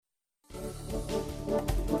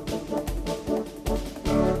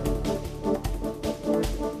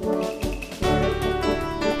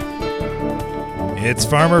It's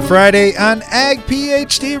Farmer Friday on Ag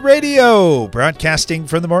PhD Radio. Broadcasting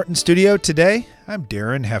from the Morton Studio today, I'm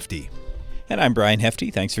Darren Hefty. And I'm Brian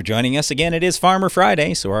Hefty. Thanks for joining us again. It is Farmer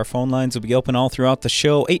Friday, so our phone lines will be open all throughout the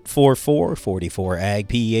show.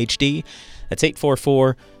 844-44-AG-PhD. That's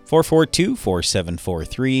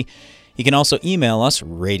 844-442-4743. You can also email us,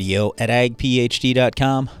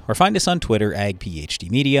 radio@agphd.com, or find us on Twitter,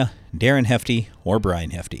 AgPhD Darren Hefty, or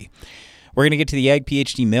Brian Hefty. We're going to get to the Ag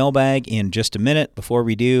PhD mailbag in just a minute. Before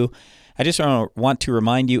we do, I just want to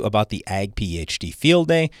remind you about the Ag PhD Field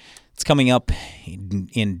Day. It's coming up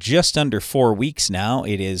in just under 4 weeks now.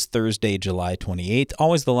 It is Thursday, July 28th,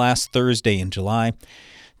 always the last Thursday in July.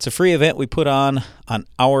 It's a free event we put on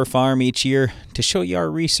our farm each year to show you our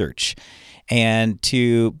research and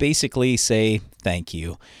to basically say thank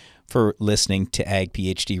you for listening to Ag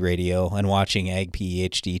PhD Radio and watching Ag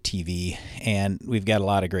PhD TV. And we've got a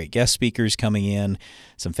lot of great guest speakers coming in,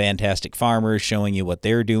 some fantastic farmers showing you what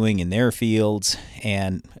they're doing in their fields,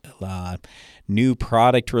 and new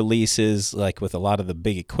product releases like with a lot of the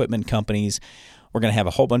big equipment companies. We're going to have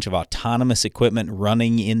a whole bunch of autonomous equipment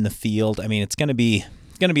running in the field. I mean, it's going to be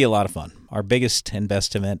a lot of fun. Our biggest and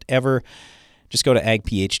best event ever. Just go to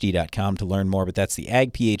agphd.com to learn more, but that's the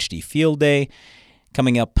Ag PhD Field Day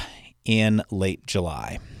coming up in late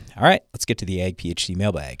July. All right, let's get to the Ag PhD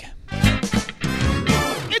mailbag.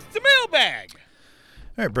 It's the mailbag!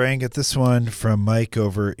 All right, Brian, get this one from Mike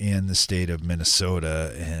over in the state of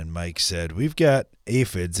Minnesota. And Mike said, we've got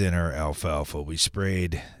aphids in our alfalfa. We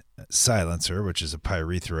sprayed Silencer, which is a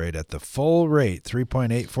pyrethroid, at the full rate,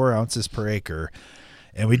 3.84 ounces per acre,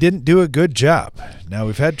 and we didn't do a good job. Now,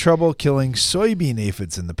 we've had trouble killing soybean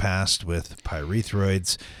aphids in the past with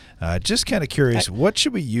pyrethroids. Just kind of curious, what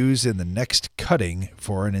should we use in the next cutting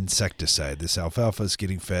for an insecticide? This alfalfa is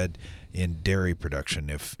getting fed in dairy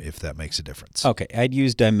production, if that makes a difference. Okay, I'd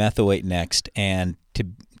use dimethoate next, and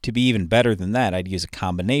to be even better than that, I'd use a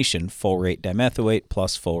combination, full rate dimethoate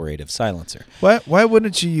plus full rate of Silencer. Why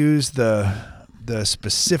wouldn't you use the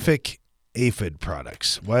specific aphid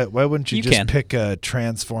products? Why wouldn't you just pick a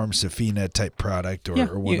Transform Safina type product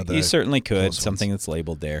or one of the... You certainly could, something that's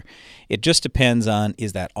labeled there. It just depends on,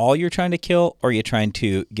 is that all you're trying to kill, or are you trying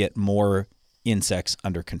to get more insects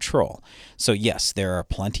under control? So yes, there are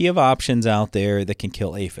plenty of options out there that can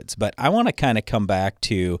kill aphids, but I want to kind of come back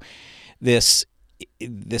to this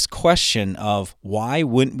question of why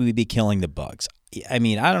wouldn't we be killing the bugs? I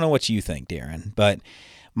mean, I don't know what you think, Darren, but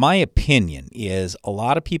my opinion is a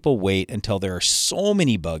lot of people wait until there are so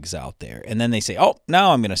many bugs out there, and then they say, oh,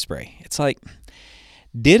 now I'm going to spray. It's like,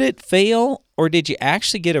 did it fail, or did you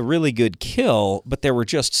actually get a really good kill, but there were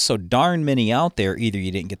just so darn many out there? Either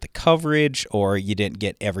you didn't get the coverage, or you didn't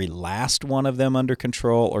get every last one of them under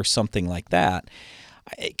control, or something like that.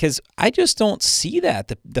 Because I just don't see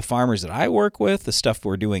that. The farmers that I work with, the stuff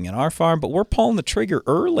we're doing in our farm, but we're pulling the trigger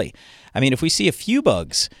early. I mean, if we see a few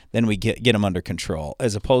bugs, then we get them under control,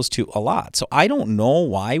 as opposed to a lot. So I don't know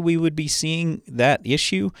why we would be seeing that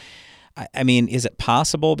issue. I mean, is it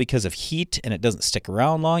possible because of heat and it doesn't stick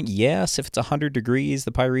around long? Yes, if it's 100 degrees,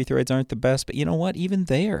 the pyrethroids aren't the best. But you know what? Even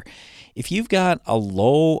there, if you've got a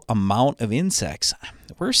low amount of insects,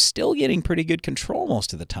 we're still getting pretty good control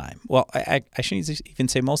most of the time. Well, I shouldn't even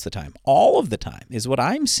say most of the time. All of the time is what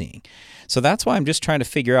I'm seeing. So that's why I'm just trying to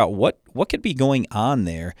figure out what could be going on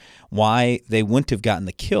there, why they wouldn't have gotten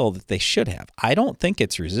the kill that they should have. I don't think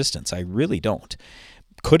it's resistance. I really don't.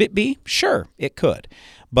 Could it be? Sure, it could.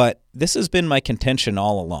 But this has been my contention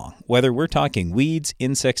all along, whether we're talking weeds,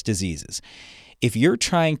 insects, diseases. If you're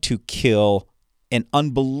trying to kill an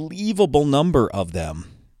unbelievable number of them,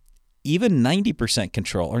 even 90%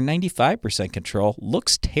 control or 95% control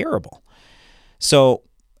looks terrible. So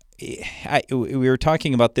we were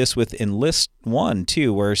talking about this with Enlist 1,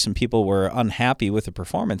 too, where some people were unhappy with the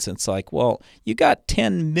performance. And it's like, well, you got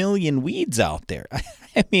 10 million weeds out there.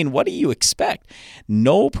 I mean, what do you expect?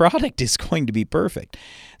 No product is going to be perfect.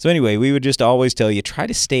 So anyway, we would just always tell you, try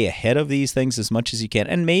to stay ahead of these things as much as you can.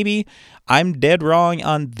 And maybe I'm dead wrong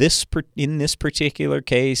on this in this particular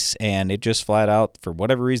case, and it just flat out, for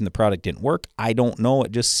whatever reason, the product didn't work. I don't know.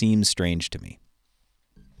 It just seems strange to me.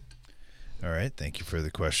 All right, thank you for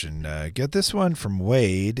the question. Get this one from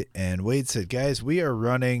Wade, and Wade said, guys, we are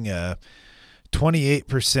running a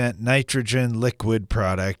 28% nitrogen liquid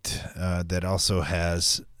product that also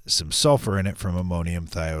has some sulfur in it from ammonium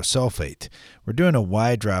thiosulfate. We're doing a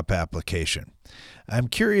Y drop application. I'm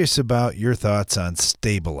curious about your thoughts on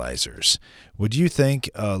stabilizers. Would you think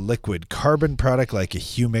a liquid carbon product like a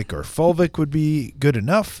humic or fulvic would be good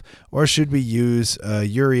enough, or should we use a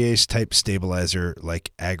urease type stabilizer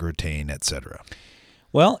like Agrotane, etc.?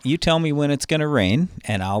 Well, you tell me when it's going to rain,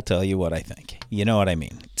 and I'll tell you what I think. You know what I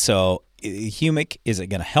mean? So humic, is it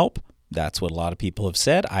going to help? That's what a lot of people have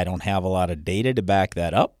said. I don't have a lot of data to back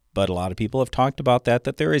that up, but a lot of people have talked about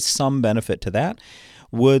that there is some benefit to that.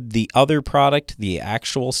 Would the other product, the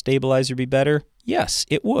actual stabilizer, be better? Yes,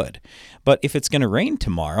 it would. But if it's going to rain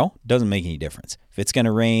tomorrow, it doesn't make any difference. If it's going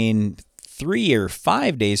to rain 3 or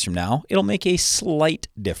 5 days from now, it'll make a slight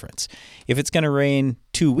difference. If it's going to rain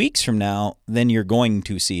 2 weeks from now, then you're going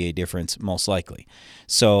to see a difference most likely.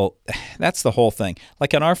 So that's the whole thing.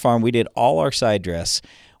 Like on our farm, we did all our side dress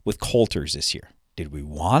with Coulters this year. Did we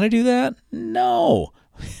want to do that? No.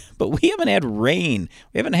 But we haven't had rain.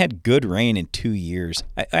 We haven't had good rain in 2 years.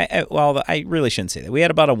 I really shouldn't say that. We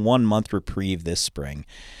had about a 1 month reprieve this spring.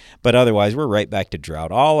 But otherwise, we're right back to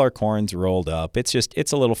drought. All our corn's rolled up. It's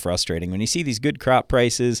a little frustrating. When you see these good crop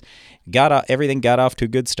prices, everything got off to a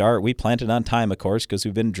good start. We planted on time, of course, because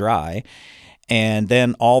we've been dry. And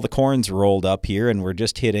then all the corn's rolled up here, and we're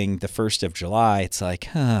just hitting the 1st of July. It's like,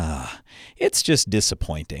 it's just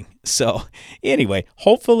disappointing. So anyway,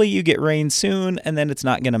 hopefully you get rain soon, and then it's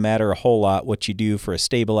not going to matter a whole lot what you do for a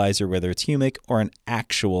stabilizer, whether it's humic or an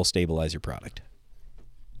actual stabilizer product.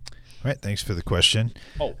 All right, thanks for the question.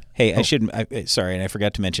 Hey, sorry, and I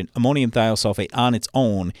forgot to mention, ammonium thiosulfate on its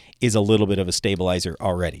own is a little bit of a stabilizer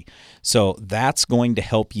already. So that's going to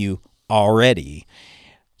help you already.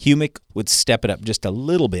 Humic would step it up just a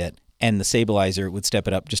little bit, and the stabilizer would step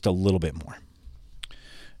it up just a little bit more.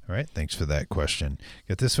 All right, thanks for that question.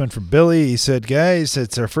 Got this one from Billy. He said, guys,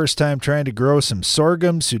 it's our first time trying to grow some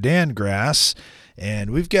sorghum Sudan grass, and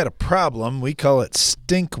we've got a problem. We call it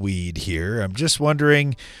stinkweed here. I'm just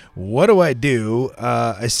wondering, what do I do?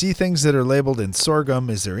 I see things that are labeled in sorghum.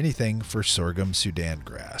 Is there anything for sorghum Sudan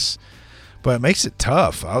grass? But it makes it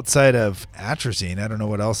tough. Outside of atrazine, I don't know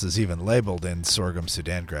what else is even labeled in sorghum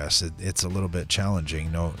Sudan grass. It's a little bit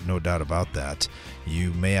challenging, no doubt about that.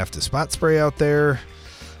 You may have to spot spray out there.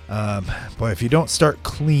 Boy, if you don't start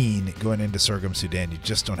clean going into sorghum Sudan, you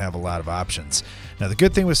just don't have a lot of options. Now, the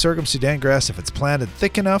good thing with sorghum Sudan grass, if it's planted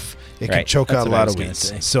thick enough, it can choke out a lot of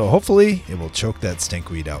weeds. So hopefully it will choke that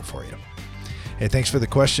stinkweed out for you. Hey, thanks for the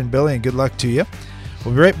question, Billy, and good luck to you.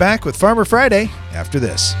 We'll be right back with Farmer Friday after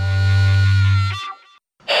this.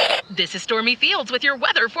 This is Stormy Fields with your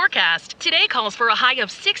weather forecast. Today calls for a high of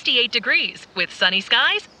 68 degrees with sunny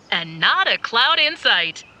skies and not a cloud in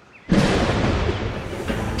sight.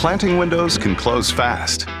 Planting windows can close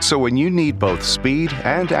fast, so when you need both speed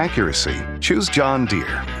and accuracy, choose John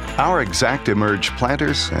Deere. Our Exact Emerge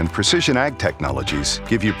planters and precision ag technologies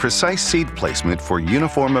give you precise seed placement for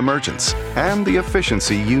uniform emergence and the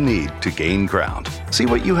efficiency you need to gain ground. See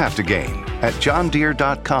what you have to gain at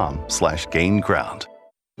johndeere.com/gainground.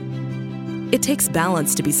 It takes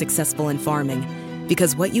balance to be successful in farming,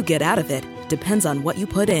 because what you get out of it depends on what you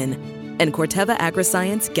put in. And Corteva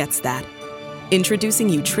Agriscience gets that. Introducing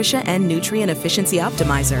Utrisha N Nutrient Efficiency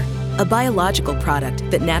Optimizer, a biological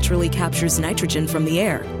product that naturally captures nitrogen from the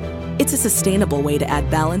air. It's a sustainable way to add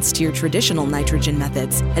balance to your traditional nitrogen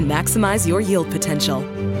methods and maximize your yield potential.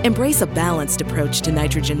 Embrace a balanced approach to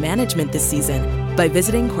nitrogen management this season by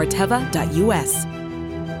visiting Corteva.us.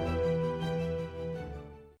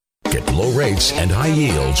 Get low rates and high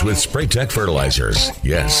yields with Spraytech fertilizers.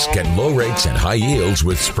 Yes, get low rates and high yields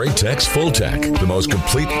with Spraytech's Fulltech, the most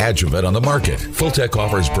complete adjuvant on the market. Fulltech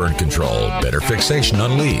offers burn control, better fixation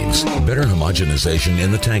on leaves, better homogenization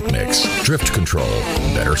in the tank mix, drift control,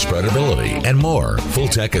 better spreadability, and more.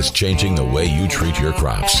 Fulltech is changing the way you treat your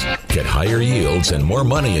crops. Get higher yields and more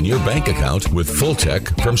money in your bank account with Fulltech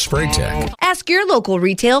from Spraytech. Ask your local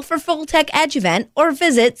retail for Fulltech Adjuvant or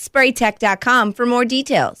visit spraytech.com for more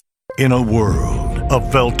details. In a world of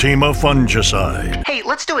Veltima fungicide. Hey,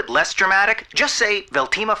 let's do it less dramatic. Just say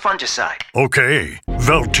Veltima fungicide. Okay,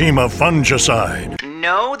 Veltima fungicide.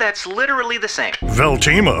 No, that's literally the same.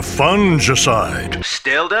 Veltima fungicide.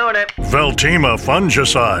 Still doing it. Veltima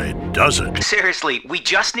fungicide does it. Seriously, we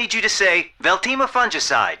just need you to say Veltima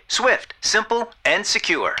fungicide. Swift, simple, and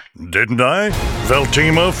secure. Didn't I?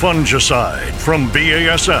 Veltima fungicide from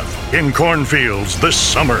BASF in cornfields this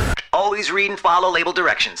summer. Always read and follow label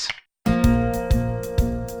directions.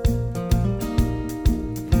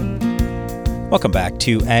 Welcome back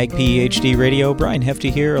to Ag PhD Radio. Brian Hefty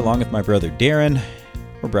here, along with my brother Darren.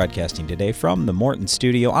 We're broadcasting today from the Morton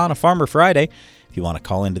studio on a Farmer Friday. If you want to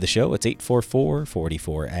call into the show, it's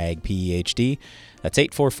 844-44-AG-PhD. That's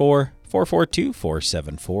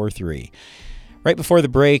 844-442-4743. Right before the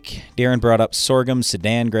break, Darren brought up sorghum,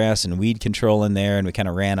 Sudan grass, and weed control in there, and we kind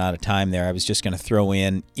of ran out of time there. I was just going to throw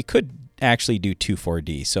in, you could actually do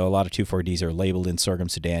 2,4-D. So a lot of 2,4-Ds are labeled in sorghum,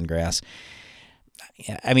 Sudan grass.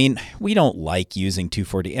 Yeah, I mean, we don't like using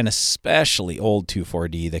 2,4-D, and especially old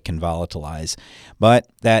 2,4-D that can volatilize, but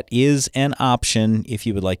that is an option if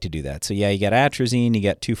you would like to do that. So yeah, you got atrazine, you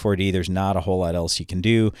got 2,4-D. There's not a whole lot else you can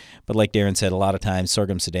do, but like Darren said, a lot of times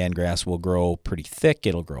sorghum Sudan grass will grow pretty thick,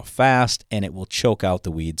 it'll grow fast, and it will choke out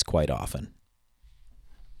the weeds quite often.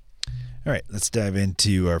 All right, let's dive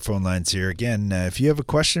into our phone lines here. Again, if you have a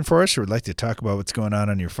question for us or would like to talk about what's going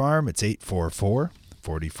on your farm, it's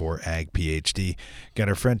 844-44-AG-PHD. Got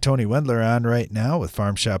our friend Tony Wendler on right now with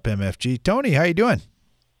Farm Shop MFG. Tony, how you doing?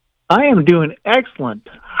 I am doing excellent.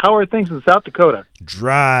 How are things in South Dakota?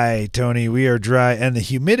 Dry, Tony. We are dry, and the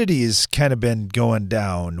humidity has kind of been going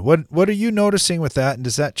down. What are you noticing with that, and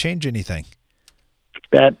does that change anything?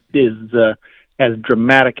 That has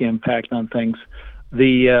dramatic impact on things.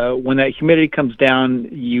 When that humidity comes down,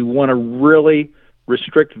 you want to really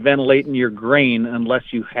restrict ventilating your grain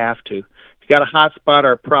unless you have to. If you got a hot spot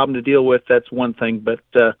or a problem to deal with, that's one thing, but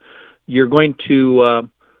you're going to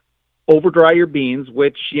over-dry your beans,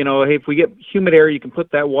 which, hey, if we get humid air, you can put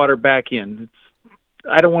that water back in.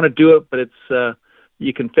 I don't want to do it, but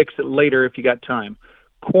you can fix it later if you got time.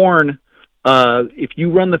 Corn, if you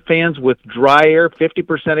run the fans with dry air,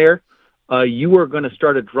 50% air, you are going to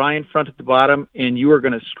start a drying front at the bottom, and you are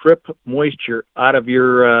going to strip moisture out of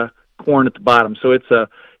your corn at the bottom. So it's a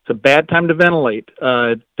bad time to ventilate.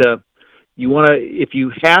 You want to, if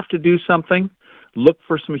you have to do something, look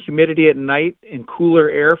for some humidity at night and cooler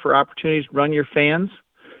air for opportunities to run your fans.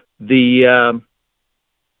 And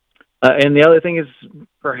the other thing is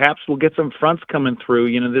perhaps we'll get some fronts coming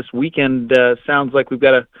through. This weekend sounds like we've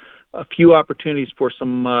got a few opportunities for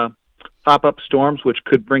some pop-up storms, which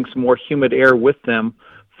could bring some more humid air with them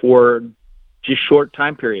for just short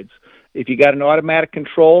time periods. If you got an automatic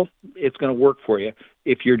control, it's going to work for you.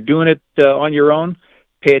 If you're doing it on your own,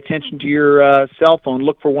 pay attention to your cell phone.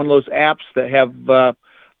 Look for one of those apps that have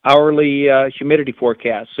hourly humidity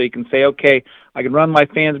forecasts. So you can say, okay, I can run my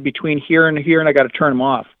fans between here and here, and I got to turn them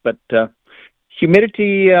off. But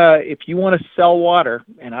humidity, if you want to sell water,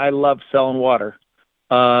 and I love selling water,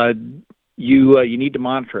 you need to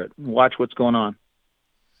monitor it and watch what's going on.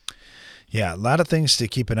 Yeah, a lot of things to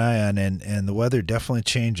keep an eye on, and the weather definitely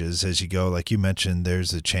changes as you go. Like you mentioned,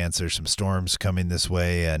 there's a chance there's some storms coming this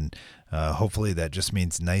way, and hopefully that just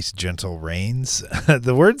means nice, gentle rains.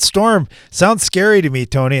 The word storm sounds scary to me,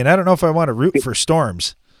 Tony, and I don't know if I want to root for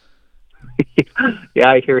storms. Yeah,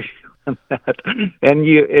 I hear you on that. And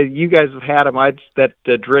you guys have had them. That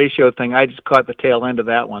Dre Show thing, I just caught the tail end of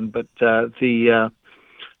that one. But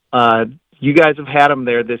you guys have had them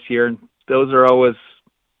there this year, and those are always,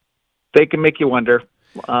 they can make you wonder.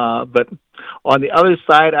 But on the other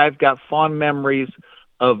side, I've got fond memories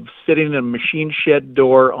of sitting in a machine shed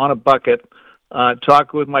door on a bucket,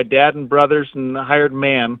 talking with my dad and brothers and the hired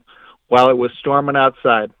man while it was storming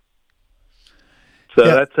outside. So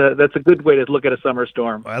yeah, that's a good way to look at a summer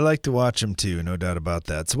storm. I like to watch them too, no doubt about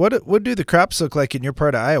that. So what do the crops look like in your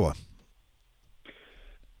part of Iowa?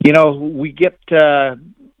 We get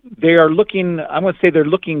they are looking, I'm going to say they're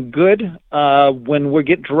looking good. When we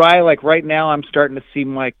get dry, like right now, I'm starting to see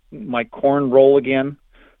my corn roll again.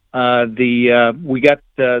 We got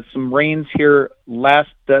some rains here last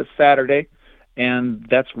Saturday, and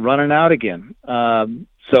that's running out again.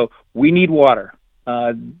 So we need water.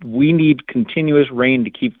 We need continuous rain to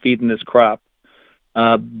keep feeding this crop.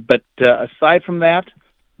 But aside from that,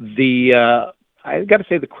 I got to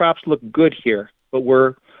say the crops look good here, but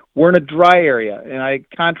we're in a dry area, and I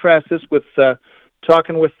contrast this with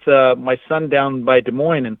talking with my son down by Des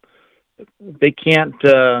Moines, and they can't.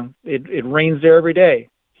 It rains there every day.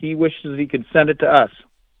 He wishes he could send it to us.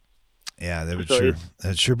 Yeah,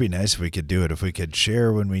 that'd sure be nice if we could do it. If we could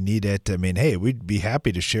share when we need it. I mean, hey, we'd be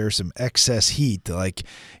happy to share some excess heat. Like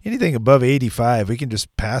anything above 85, we can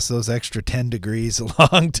just pass those extra 10 degrees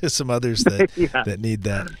along to some others that that need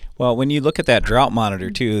that. Well, when you look at that drought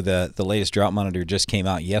monitor too, the latest drought monitor just came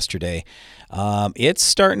out yesterday. It's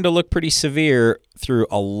starting to look pretty severe through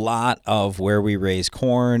a lot of where we raise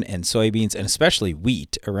corn and soybeans and especially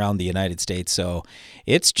wheat around the United States. So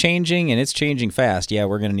it's changing, and it's changing fast. Yeah,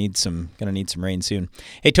 we're gonna need some rain soon.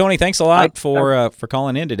 Hey, Tony, thanks a lot for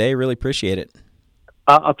calling in today. Really appreciate it.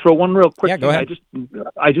 I'll throw one real quick. Yeah, go ahead.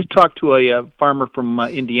 I just talked to a farmer from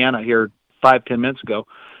Indiana here 5-10 minutes ago,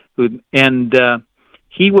 and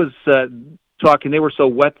he was talking. They were so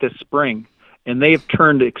wet this spring, and they have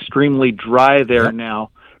turned extremely dry there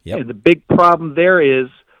now. Yep. And the big problem there is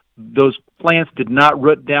those plants did not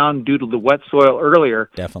root down due to the wet soil earlier.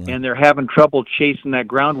 Definitely. And they're having trouble chasing that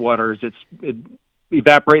groundwater as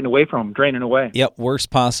evaporating away from them, draining away. Yep, worst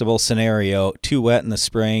possible scenario, too wet in the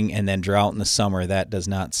spring and then drought in the summer. That does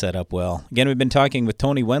not set up well. Again, we've been talking with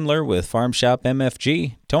Tony Wendler with Farm Shop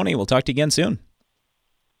MFG. Tony, we'll talk to you again soon.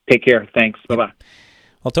 Take care. Thanks. Bye-bye.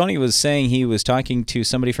 Well, Tony was saying he was talking to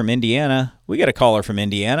somebody from Indiana. We got a caller from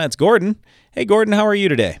Indiana. It's Gordon. Hey, Gordon, how are you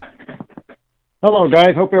today? Hello,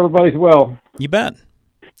 guys. Hope everybody's well. You bet.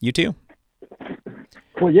 You too.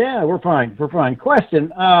 Well, yeah, we're fine. We're fine.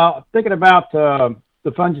 Question, thinking about the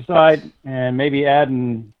fungicide and maybe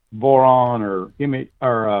adding boron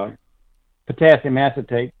or potassium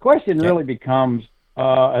acetate. Question really becomes,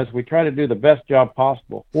 as we try to do the best job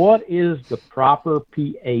possible, what is the proper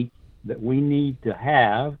pH that we need to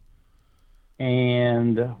have,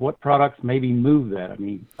 and what products maybe move that? I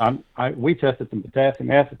mean, we tested some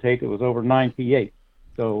potassium acetate that was over 9 pH.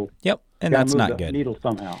 So yep. And that's not good. Needle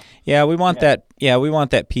somehow. Yeah, we want that. Yeah, we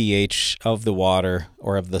want that pH of the water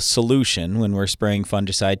or of the solution when we're spraying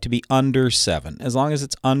fungicide to be under 7. As long as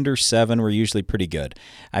it's under 7, we're usually pretty good.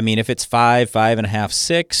 I mean, if it's 5, 5.5,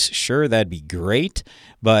 6, sure, that'd be great.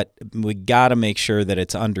 But we got to make sure that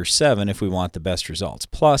it's under 7 if we want the best results.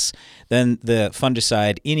 Plus, then the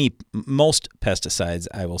fungicide, most pesticides,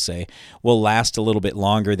 I will say, will last a little bit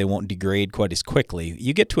longer. They won't degrade quite as quickly.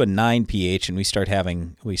 You get to a 9 pH, and we start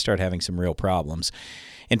having some real problems.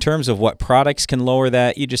 In terms of what products can lower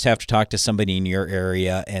that, you just have to talk to somebody in your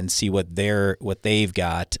area and see what they've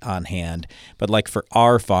got on hand. But like for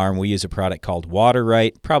our farm, we use a product called Water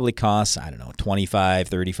Right. Probably costs, 25,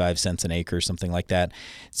 35 cents an acre, something like that.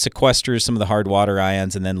 Sequesters some of the hard water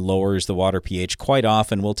ions and then lowers the water pH. Quite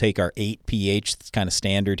often, we'll take our 8 pH, that's kind of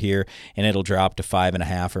standard here, and it'll drop to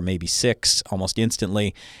 5.5 or maybe 6 almost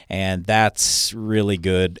instantly. And that's really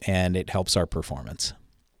good, and it helps our performance.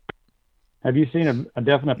 Have you seen a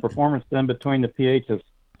definite performance then between the pH of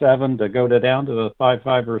 7 to go down to the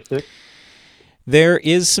 5.5 or 6? There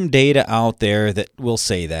is some data out there that will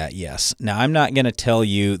say that, yes. Now, I'm not going to tell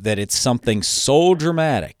you that it's something so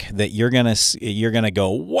dramatic that you're going to go,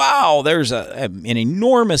 wow, there's an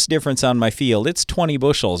enormous difference on my field. It's 20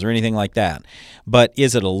 bushels or anything like that. But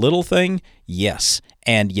is it a little thing? Yes.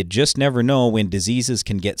 And you just never know when diseases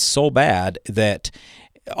can get so bad that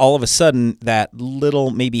all of a sudden that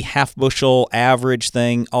little maybe half bushel average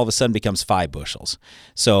thing all of a sudden becomes 5 bushels.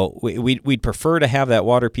 So we'd prefer to have that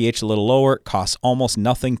water pH a little lower. It costs almost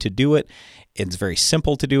nothing to do it. It's very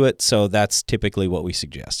simple to do it. So that's typically what we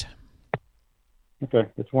suggest. Okay.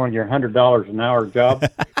 It's one of your $100 an hour job.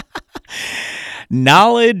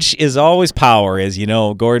 Knowledge is always power, as you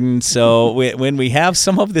know, Gordon. So when we have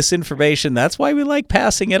some of this information, that's why we like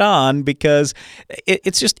passing it on, because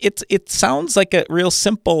it sounds like a real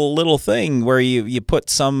simple little thing where you put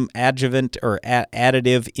some adjuvant or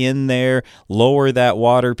additive in there, lower that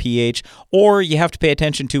water pH, or you have to pay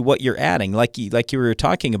attention to what you're adding, like you were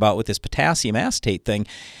talking about with this potassium acetate thing.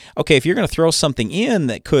 Okay, if you're going to throw something in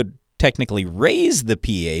that could technically raise the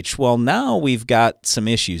pH, well, now we've got some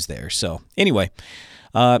issues there. So anyway,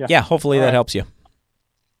 hopefully that helps you.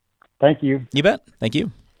 Thank you. You bet. Thank you.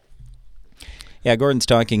 Yeah, Gordon's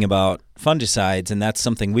talking about fungicides, and that's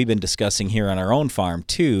something we've been discussing here on our own farm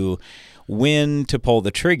too. When to pull the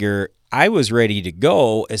trigger. I was ready to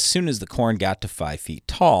go as soon as the corn got to 5 feet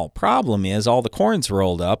tall. Problem is, all the corn's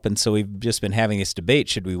rolled up, and so we've just been having this debate: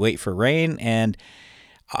 should we wait for rain? And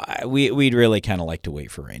we'd really kind of like to wait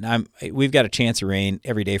for rain. We've got a chance of rain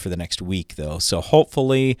every day for the next week, though, so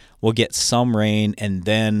hopefully we'll get some rain and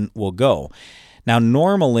then we'll go. Now,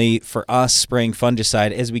 normally for us, spraying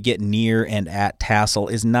fungicide as we get near and at tassel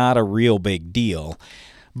is not a real big deal.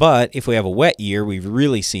 But if we have a wet year, we've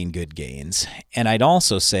really seen good gains. And I'd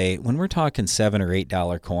also say when we're talking $7 or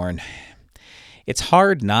 $8 corn, it's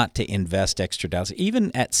hard not to invest extra dollars, even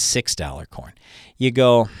at $6 corn. You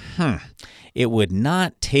go, it would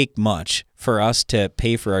not take much for us to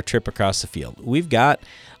pay for our trip across the field. We've got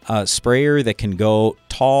a sprayer that can go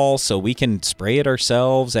tall, so we can spray it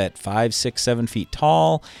ourselves at 5, 6, 7 feet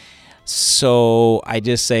tall. So I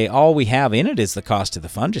just say all we have in it is the cost of the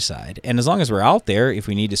fungicide. And as long as we're out there, if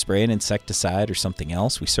we need to spray an insecticide or something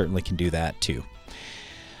else, we certainly can do that too.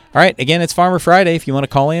 All right, again, it's Farmer Friday. If you want to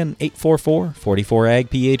call in,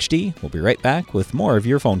 844-44-AG-PHD. We'll be right back with more of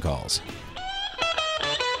your phone calls.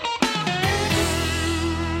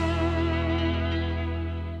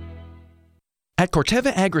 At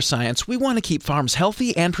Corteva Agriscience, we want to keep farms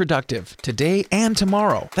healthy and productive today and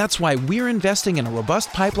tomorrow. That's why we're investing in a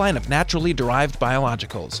robust pipeline of naturally derived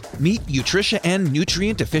biologicals. Meet Nutritia N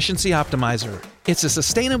Nutrient Efficiency Optimizer. It's a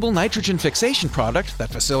sustainable nitrogen fixation product that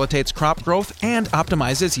facilitates crop growth and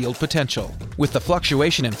optimizes yield potential. With the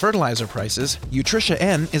fluctuation in fertilizer prices, Nutritia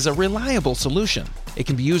N is a reliable solution. It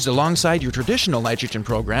can be used alongside your traditional nitrogen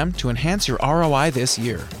program to enhance your ROI this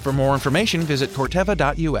year. For more information, visit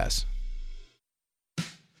corteva.us.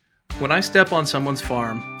 When I step on someone's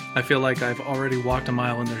farm, I feel like I've already walked a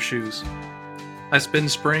mile in their shoes. I spend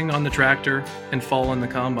spring on the tractor and fall in the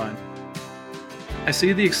combine. I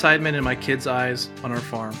see the excitement in my kids' eyes on our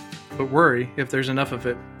farm, but worry if there's enough of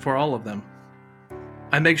it for all of them.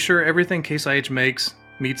 I make sure everything Case IH makes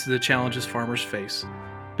meets the challenges farmers face,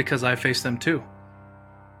 because I face them too.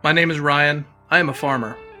 My name is Ryan, I am a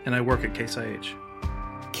farmer, and I work at Case IH.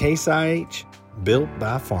 Case IH, built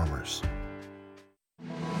by farmers.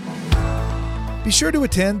 Be sure to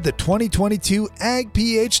attend the 2022 Ag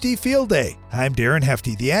PhD Field Day. I'm Darren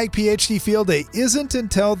Hefty. The Ag PhD Field Day isn't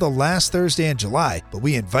until the last Thursday in July, but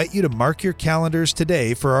we invite you to mark your calendars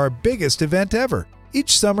today for our biggest event ever.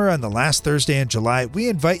 Each summer on the last Thursday in July, we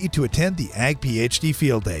invite you to attend the Ag PhD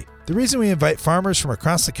Field Day. The reason we invite farmers from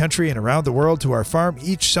across the country and around the world to our farm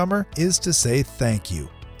each summer is to say thank you.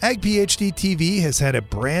 Ag PhD TV has had a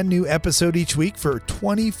brand new episode each week for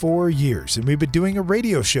 24 years, and we've been doing a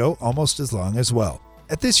radio show almost as long as well.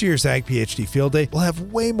 At this year's Ag PhD Field Day, we'll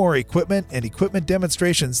have way more equipment and equipment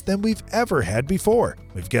demonstrations than we've ever had before.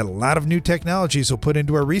 We've got a lot of new technologies we'll put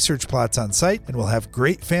into our research plots on site, and we'll have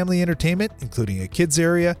great family entertainment, including a kids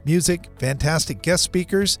area, music, fantastic guest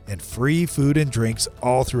speakers, and free food and drinks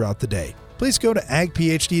all throughout the day. Please go to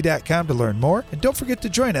agphd.com to learn more, and don't forget to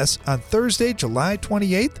join us on Thursday, July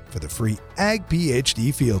 28th for the free Ag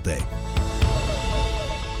PhD Field Day.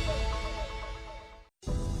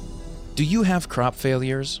 Do you have crop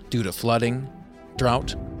failures due to flooding,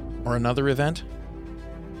 drought, or another event?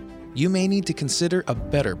 You may need to consider a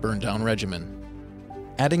better burn-down regimen.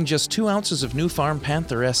 Adding just 2 ounces of New Farm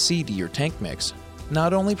Panther SC to your tank mix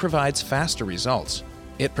not only provides faster results,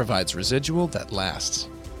 it provides residual that lasts.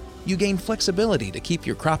 You gain flexibility to keep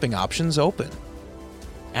your cropping options open.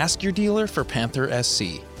 Ask your dealer for Panther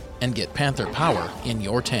SC and get Panther power in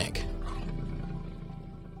your tank.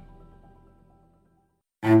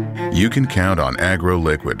 You can count on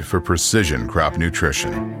AgroLiquid for precision crop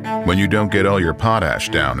nutrition. When you don't get all your potash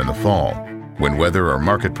down in the fall, when weather or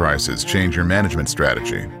market prices change your management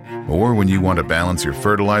strategy, or when you want to balance your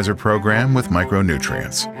fertilizer program with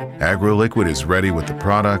micronutrients, AgroLiquid is ready with the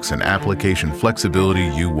products and application flexibility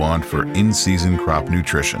you want for in-season crop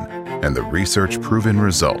nutrition and the research-proven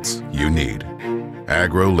results you need.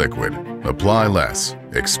 AgroLiquid. Apply less.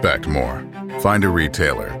 Expect more. Find a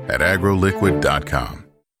retailer at agroliquid.com.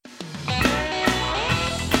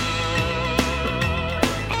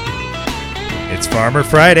 It's Farmer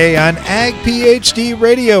Friday on Ag PhD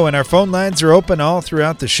Radio, and our phone lines are open all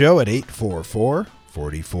throughout the show at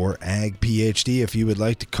 844-44-AG-PhD if you would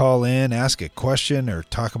like to call in, ask a question, or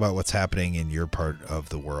talk about what's happening in your part of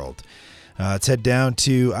the world. Let's head down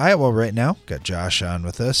to Iowa right now. Got Josh on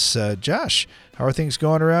with us. Josh, how are things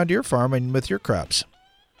going around your farm and with your crops?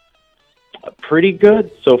 Pretty good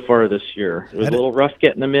so far this year. It was a little rough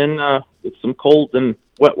getting them in with some cold and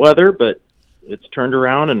wet weather, but it's turned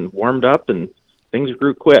around and warmed up, and things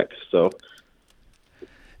grew quick. So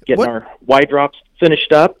getting our Y drops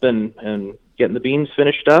finished up and getting the beans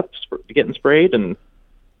finished up, getting sprayed, and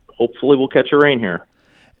hopefully we'll catch a rain here.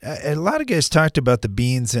 A lot of guys talked about the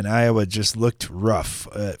beans in Iowa just looked rough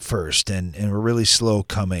at first and were really slow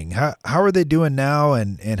coming. How are they doing now,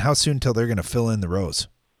 and how soon till they're going to fill in the rows?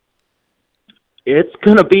 It's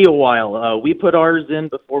going to be a while. We put ours in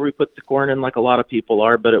before we put the corn in, like a lot of people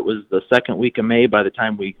are, but it was the second week of May by the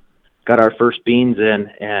time we got our first beans in,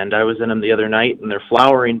 and I was in them the other night, and they're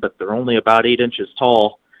flowering, but they're only about 8 inches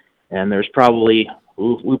tall, and there's probably,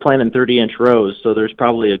 we plant in 30-inch rows, so there's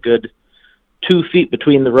probably a good 2 feet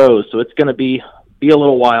between the rows, so it's going to be a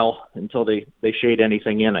little while until they shade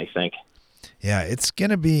anything in, I think. Yeah, it's going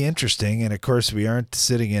to be interesting, and of course we aren't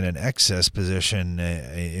sitting in an excess position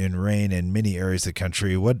in rain in many areas of the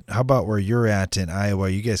country. How about where you're at in Iowa? Are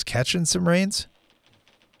you guys catching some rains?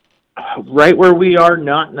 Right where we are,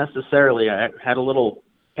 not necessarily. I had a little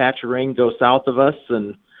patch of rain go south of us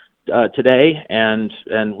and today, and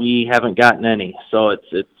we haven't gotten any. So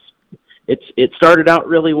it started out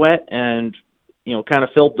really wet and kind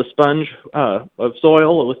of filled the sponge of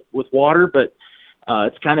soil with water, but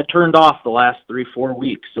it's kind of turned off the last 3-4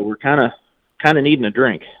 weeks. So we're kind of needing a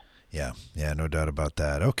drink. Yeah, no doubt about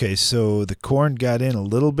that. Okay, so the corn got in a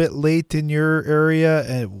little bit late in your area,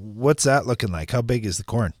 and what's that looking like? How big is the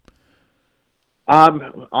corn?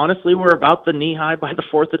 Honestly, we're about the knee high by the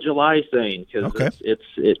 4th of July thing, because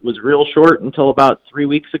it was real short until about 3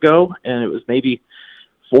 weeks ago, and it was maybe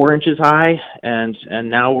 4 inches high, and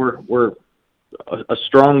now we're a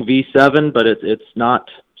strong V7, but it's not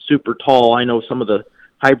super tall. I know some of the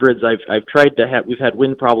hybrids I've tried to have. We've had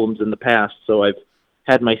wind problems in the past, so I've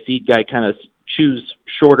had my seed guy kind of choose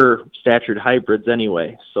shorter statured hybrids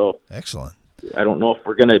anyway. So excellent. I don't know if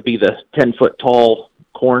we're going to be the 10-foot tall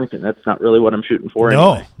corn, and that's not really what I'm shooting for.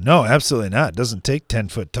 Anyway. No, absolutely not. It doesn't take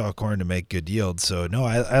 10-foot tall corn to make good yield. So no,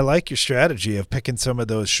 I like your strategy of picking some of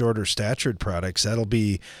those shorter statured products. That'll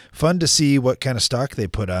be fun to see what kind of stock they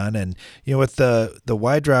put on. And with the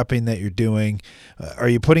wide dropping that you're doing, are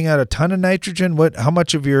you putting out a ton of nitrogen? How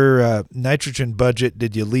much of your nitrogen budget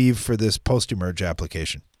did you leave for this post-emerge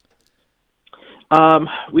application?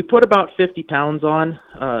 We put about 50 pounds on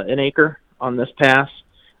an acre on this pass.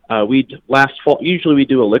 Last fall, usually we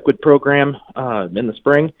do a liquid program in the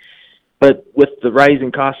spring, but with the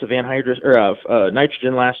rising cost of anhydrous or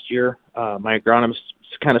nitrogen last year, my agronomist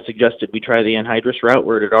kind of suggested we try the anhydrous route,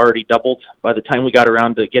 where it had already doubled by the time we got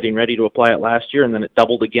around to getting ready to apply it last year, and then it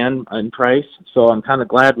doubled again in price. So I'm kind of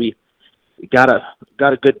glad we got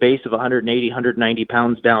a good base of 180, 190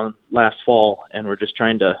 pounds down last fall, and we're just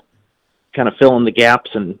trying to kind of fill in the gaps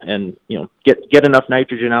and get enough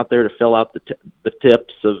nitrogen out there to fill out the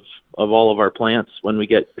tips of all of our plants when we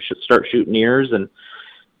start shooting ears, and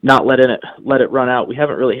not let it run out. We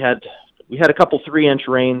haven't really had a couple 3-inch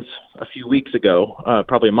rains a few weeks ago,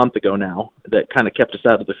 probably a month ago now, that kind of kept us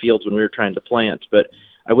out of the fields when we were trying to plant. But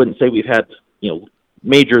I wouldn't say we've had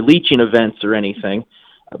major leaching events or anything,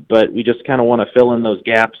 but we just kind of want to fill in those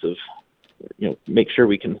gaps of make sure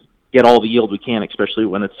we can get all the yield we can, especially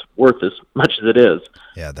when it's worth as much as it is.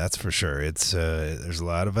 Yeah, that's for sure. It's there's a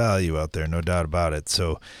lot of value out there, no doubt about it.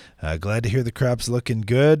 So glad to hear the crop's looking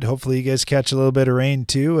good. Hopefully you guys catch a little bit of rain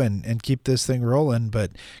too and keep this thing rolling.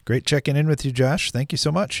 But great checking in with you, Josh. Thank you so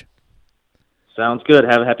much. Sounds good.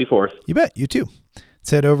 Have a happy 4th. You bet. You too. Let's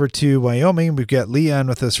head over to Wyoming. We've got Lee on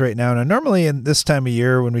with us right now. Now, normally in this time of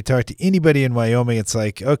year, when we talk to anybody in Wyoming, it's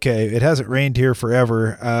like, okay, it hasn't rained here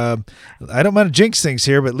forever. I don't want to jinx things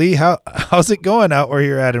here, but Lee, how's it going out where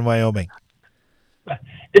you're at in Wyoming?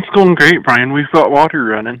 It's going great, Brian. We've got water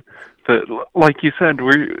running, but like you said,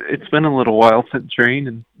 it's been a little while since rain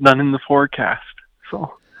and none in the forecast.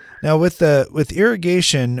 So. Now with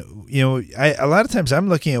irrigation, a lot of times I'm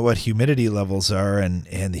looking at what humidity levels are, and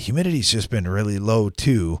the humidity's just been really low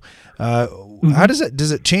too. How does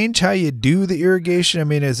it change how you do the irrigation? I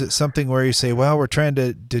mean, is it something where you say, well, we're trying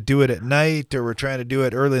to do it at night, or we're trying to do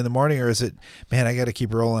it early in the morning, or is it, man, I got to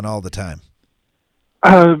keep rolling all the time?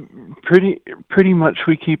 Pretty much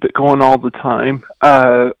we keep it going all the time.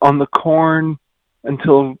 On the corn,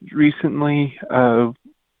 until recently,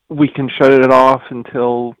 we can shut it off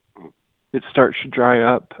until it starts to dry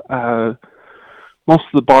up. Most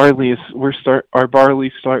of the barley our barley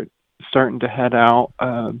starting to head out.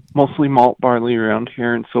 Mostly malt barley around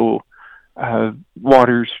here, and so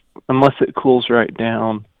waters, unless it cools right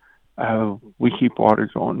down, we keep water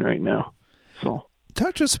going right now. So.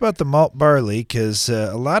 Talk to us about the malt barley, because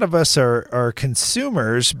a lot of us are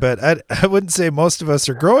consumers, but I wouldn't say most of us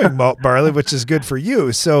are growing malt barley, which is good for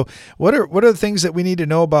you. So what are the things that we need to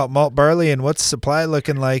know about malt barley, and what's supply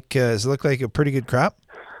looking like? Does it look like a pretty good crop?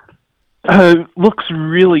 Looks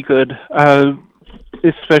really good,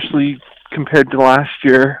 especially compared to last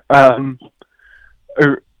year.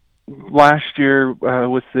 Last year,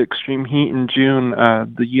 with the extreme heat in June,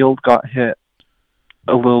 the yield got hit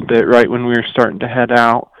a little bit right when we were starting to head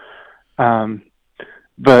out.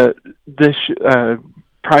 But this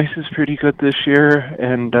price is pretty good this year,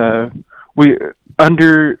 and we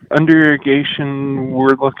under irrigation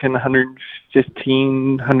we're looking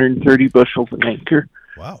 115, 130 bushels an acre.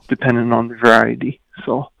 Wow. Depending on the variety.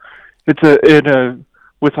 So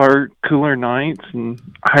with our cooler nights and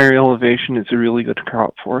higher elevation, it's a really good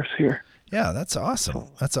crop for us here. Yeah, that's awesome.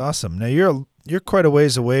 That's awesome. Now you're quite a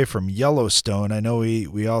ways away from Yellowstone. I know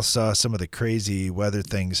we all saw some of the crazy weather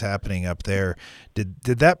things happening up there. Did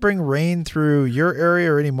that bring rain through your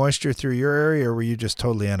area or any moisture through your area, or were you just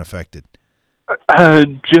totally unaffected?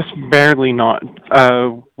 Just barely not.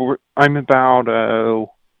 I'm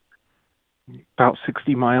about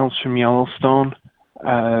 60 miles from Yellowstone,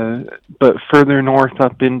 but further north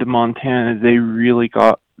up into Montana, they really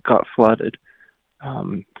got flooded.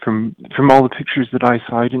 From all the pictures that I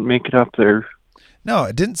saw, I didn't make it up there. No,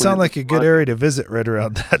 it didn't sound like a good area to visit right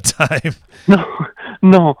around that time.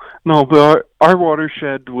 No, but our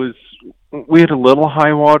watershed we had a little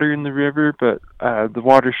high water in the river, but the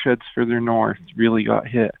watersheds further north really got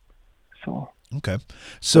hit. So. Okay.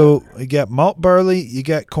 So you got malt barley, you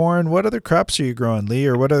got corn. What other crops are you growing, Lee,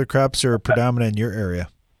 or what other crops are predominant in your area?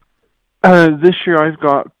 This year I've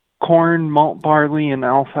got corn, malt barley, and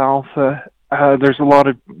alfalfa. There's a lot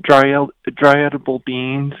of dry edible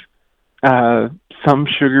beans, some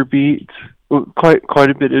sugar beets, quite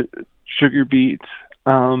a bit of sugar beets,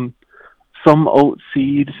 some oat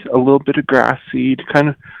seeds, a little bit of grass seed, kind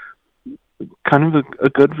of a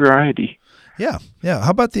good variety. Yeah. How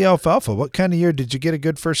about the alfalfa? What kind of year did you get a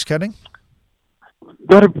good first cutting?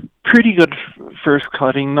 Got a pretty good first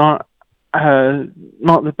cutting. Not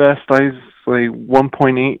the best. I was like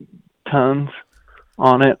 1.8 tons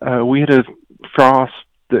on it. We had a frost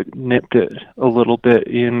that nipped it a little bit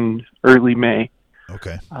in early May.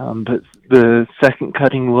 Okay. But the second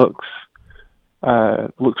cutting looks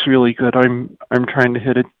really good. I'm trying to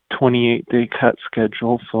hit a 28-day cut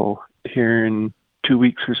schedule, so here in 2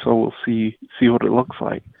 weeks or so we'll see what it looks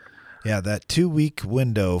like. Yeah, that 2-week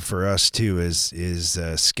window for us too is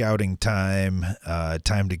scouting time,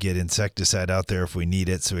 time to get insecticide out there if we need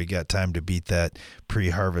it. So we got time to beat that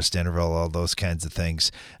pre-harvest interval, all those kinds of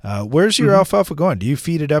things. Where's your alfalfa going? Do you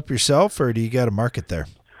feed it up yourself, or do you got a market there?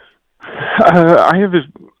 I have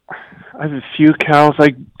a few cows.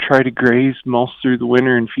 I try to graze most through the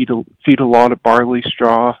winter and feed a lot of barley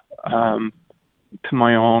straw to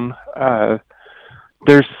my own.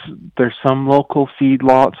 There's some local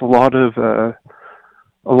feedlots. A lot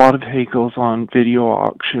of hay goes on video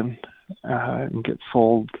auction and gets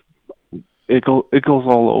sold. It goes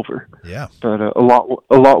all over. Yeah. But a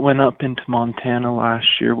lot went up into Montana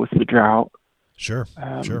last year with the drought. Sure.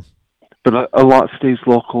 But a lot stays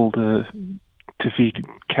local to feed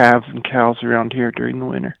calves and cows around here during the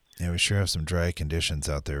winter. Yeah, we sure have some dry conditions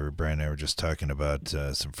out there. Brian and I were just talking about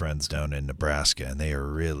some friends down in Nebraska, and they are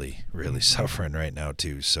really, really suffering right now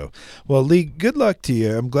too. So, well, Lee, good luck to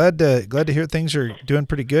you. I'm glad to hear things are doing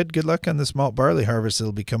pretty good. Good luck on this malt barley harvest.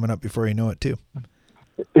 It'll be coming up before you know it too.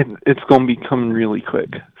 It's going to be coming really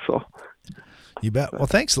quick. So, you bet. Well,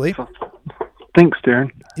 thanks, Lee. Thanks,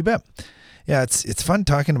 Darren. You bet. Yeah, it's fun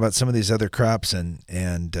talking about some of these other crops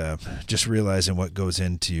and just realizing what goes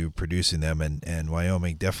into producing them. And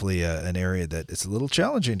Wyoming, definitely an area that it's a little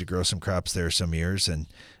challenging to grow some crops there some years. And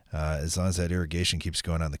as long as that irrigation keeps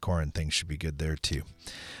going on the corn, things should be good there too.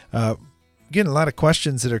 Getting a lot of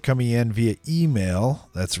questions that are coming in via email.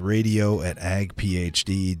 That's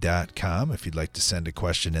radio@agphd.com if you'd like to send a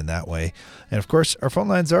question in that way. And of course, our phone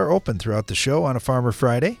lines are open throughout the show on a Farmer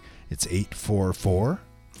Friday. It's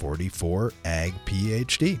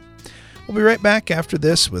 844-44-AG-PHD. We'll be right back after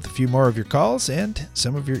this with a few more of your calls and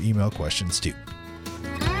some of your email questions too.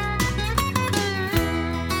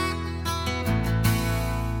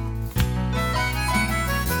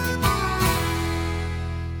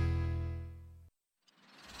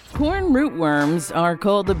 Corn rootworms are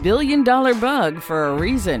called the billion-dollar bug for a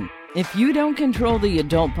reason. If you don't control the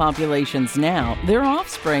adult populations now, their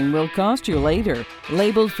offspring will cost you later.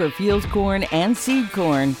 Labeled for field corn and seed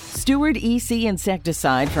corn, Stewart EC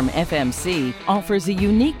insecticide from FMC offers a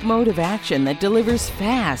unique mode of action that delivers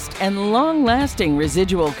fast and long-lasting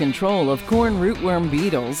residual control of corn rootworm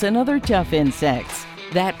beetles and other tough insects.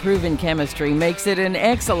 That proven chemistry makes it an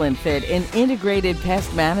excellent fit in integrated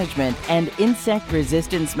pest management and insect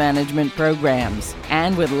resistance management programs.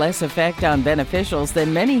 And with less effect on beneficials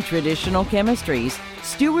than many traditional chemistries,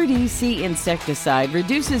 Stewart EC insecticide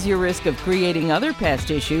reduces your risk of creating other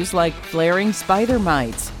pest issues like flaring spider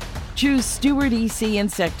mites. Choose Stewart EC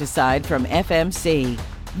insecticide from FMC.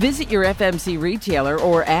 Visit your FMC retailer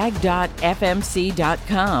or ag.fmc.com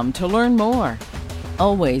to learn more.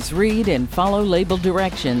 Always read and follow label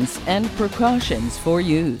directions and precautions for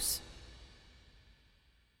use.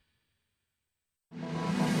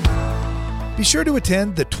 Be sure to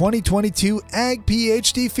attend the 2022 Ag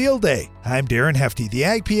PhD Field Day. I'm Darren Hefty. The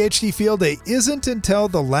Ag PhD Field Day isn't until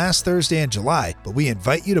the last Thursday in July, but we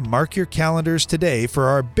invite you to mark your calendars today for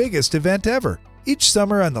our biggest event ever. Each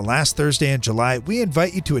summer on the last Thursday in July, we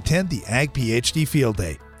invite you to attend the Ag PhD Field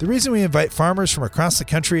Day. The reason we invite farmers from across the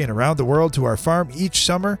country and around the world to our farm each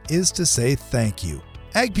summer is to say thank you.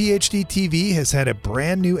 Ag PhD TV has had a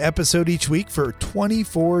brand new episode each week for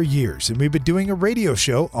 24 years, and we've been doing a radio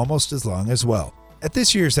show almost as long as well. At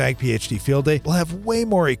this year's Ag PhD Field Day, we'll have way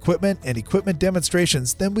more equipment and equipment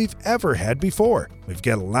demonstrations than we've ever had before. We've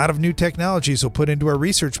got a lot of new technologies we'll put into our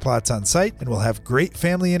research plots on site, and we'll have great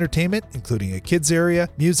family entertainment, including a kids area,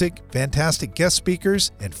 music, fantastic guest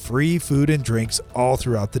speakers, and free food and drinks all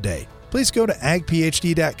throughout the day. Please go to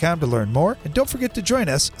agphd.com to learn more, and don't forget to join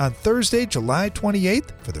us on Thursday, July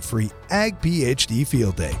 28th for the free Ag PhD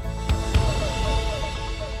Field Day.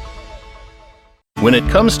 When it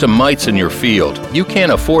comes to mites in your field, you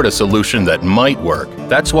can't afford a solution that might work.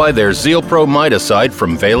 That's why there's ZealPro Miticide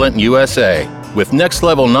from Valent USA. With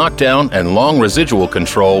next-level knockdown and long residual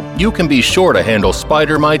control, you can be sure to handle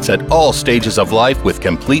spider mites at all stages of life with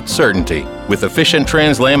complete certainty. With efficient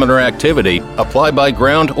translaminar activity, apply by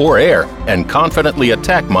ground or air, and confidently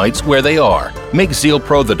attack mites where they are. Make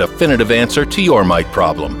ZealPro the definitive answer to your mite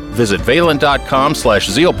problem. Visit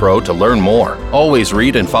valent.com/ZealPro to learn more. Always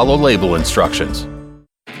read and follow label instructions.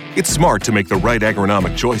 It's smart to make the right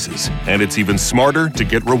agronomic choices, and it's even smarter to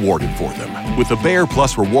get rewarded for them. With the Bayer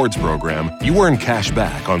Plus Rewards program, you earn cash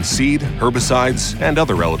back on seed, herbicides, and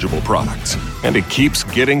other eligible products. And it keeps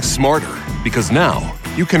getting smarter, because now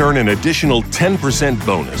you can earn an additional 10%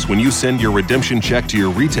 bonus when you send your redemption check to your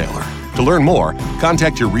retailer. To learn more,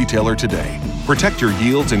 contact your retailer today. Protect your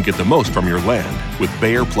yields and get the most from your land with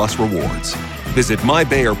Bayer Plus Rewards. Visit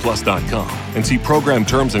mybayerplus.com and see program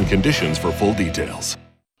terms and conditions for full details.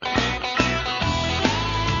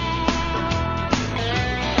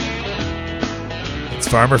 It's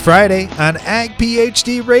Farmer Friday on Ag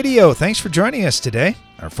PhD Radio. Thanks for joining us today.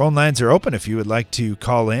 Our phone lines are open if you would like to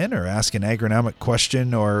call in or ask an agronomic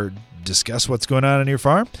question or discuss what's going on your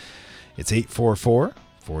farm. It's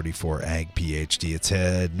 844-44-AG-PhD. It's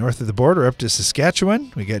head north of the border up to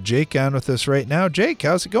Saskatchewan. We got Jake on with us right now. Jake,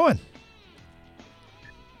 how's it going?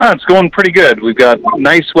 It's going pretty good. We've got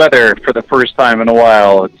nice weather for the first time in a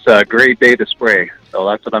while. It's a great day to spray, so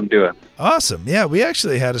that's what I'm doing. Awesome. Yeah, we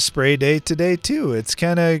actually had a spray day today too. It's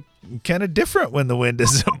kind of different when the wind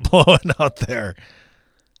isn't blowing out there.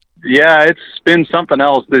 Yeah, it's been something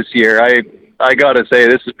else this year. I got to say,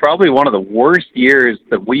 this is probably one of the worst years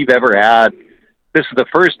that we've ever had. This is the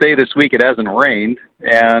first day this week it hasn't rained,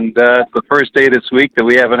 and it's the first day this week that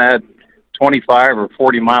we haven't had 25 or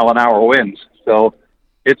 40 mile an hour winds. So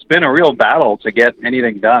it's been a real battle to get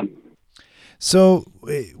anything done. So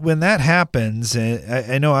when that happens,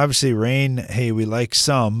 I know obviously rain, hey, we like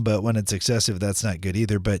some, but when it's excessive, that's not good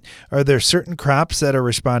either. But are there certain crops that are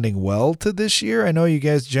responding well to this year? I know you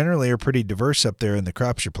guys generally are pretty diverse up there in the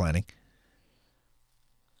crops you're planting.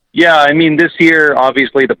 Yeah, I mean, this year,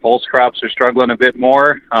 obviously, the pulse crops are struggling a bit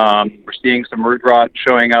more. We're seeing some root rot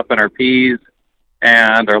showing up in our peas,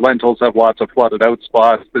 and our lentils have lots of flooded out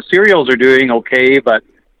spots. The cereals are doing okay, but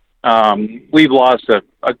we've lost a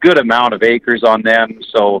good amount of acres on them,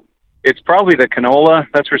 so it's probably the canola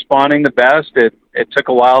that's responding the best. It took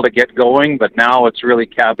a while to get going, but now it's really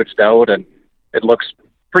cabbaged out, and it looks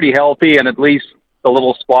pretty healthy, and at least the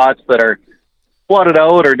little spots that are flooded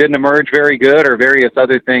out or didn't emerge very good or various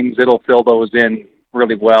other things, it'll fill those in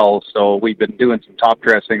really well. So we've been doing some top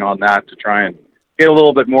dressing on that to try and get a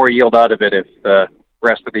little bit more yield out of it if the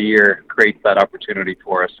rest of the year creates that opportunity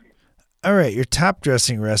for us. All right, your top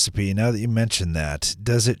dressing recipe, now that you mentioned that,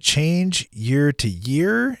 does it change year to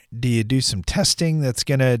year? Do you do some testing that's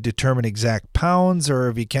going to determine exact pounds, or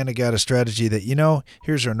have you kind of got a strategy that,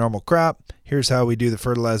 here's our normal crop, here's how we do the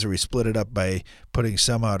fertilizer, we split it up by putting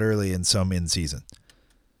some out early and some in season?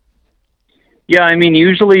 Yeah, I mean,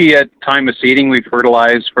 usually at time of seeding, we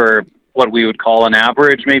fertilize for what we would call an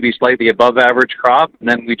average, maybe slightly above average crop, and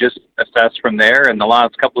then we just assess from there. And the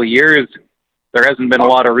last couple of years, there hasn't been a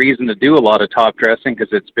lot of reason to do a lot of top dressing because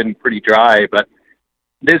it's been pretty dry. But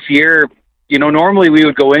this year, normally we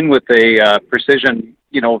would go in with a precision,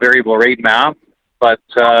 variable rate map, but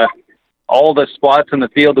all the spots in the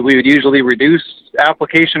field that we would usually reduce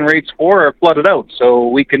application rates for are flooded out. So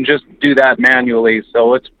we can just do that manually.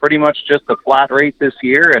 So it's pretty much just a flat rate this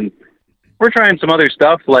year. And we're trying some other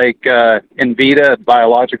stuff like Invita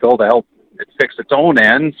biological to help it fix its own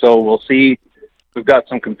end. So we'll see. We've got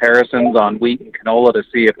some comparisons on wheat and canola to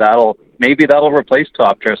see if that'll replace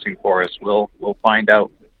top dressing for us. We'll find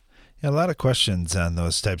out. Yeah, a lot of questions on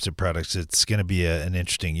those types of products. It's going to be an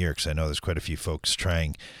interesting year because I know there's quite a few folks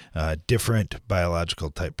trying different biological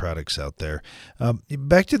type products out there.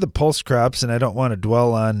 Back to the pulse crops, and I don't want to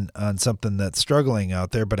dwell on something that's struggling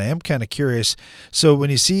out there, but I am kind of curious. So when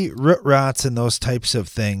you see root rots and those types of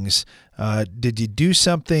things, did you do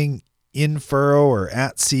something in furrow or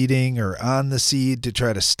at seeding or on the seed to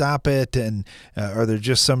try to stop it? And are there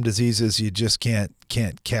just some diseases you just can't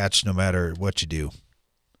catch no matter what you do?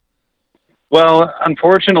 Well,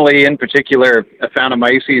 unfortunately, in particular,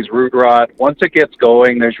 Aphanomyces root rot, once it gets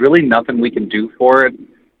going, there's really nothing we can do for it.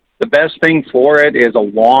 The best thing for it is a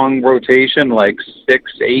long rotation, like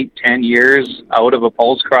 6, 8, 10 years out of a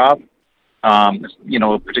pulse crop,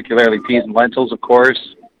 particularly peas and lentils, of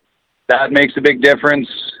course. That makes a big difference.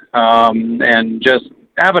 and just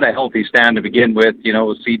having a healthy stand to begin with,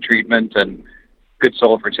 seed treatment and good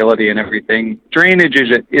soil fertility and everything. Drainage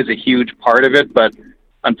is a huge part of it, but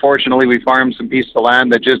unfortunately we farm some pieces of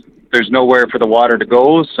land that just, there's nowhere for the water to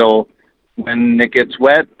go. So when it gets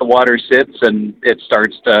wet, the water sits and it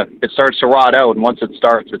starts to rot out. And once it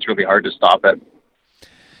starts, it's really hard to stop it.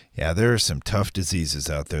 Yeah, there are some tough diseases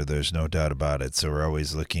out there. There's no doubt about it. So we're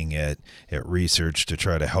always looking at research to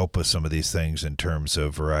try to help with some of these things in terms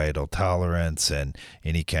of varietal tolerance and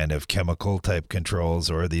any kind of chemical type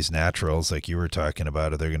controls, or these naturals like you were talking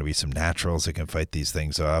about. Are there going to be some naturals that can fight these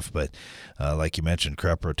things off? But like you mentioned,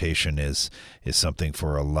 crop rotation is something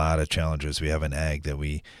for a lot of challenges we have in ag that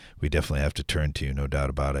we definitely have to turn to, no doubt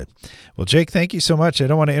about it. Well, Jake, thank you so much. I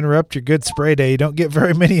don't want to interrupt your good spray day. You don't get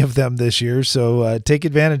very many of them this year, so take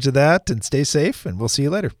advantage of that and stay safe, and we'll see you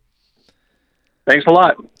later. Thanks a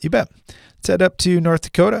lot. You bet. Let's head up to North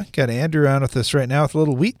Dakota. Got Andrew on with us right now with a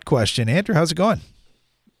little wheat question. Andrew, how's it going?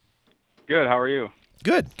 Good. How are you?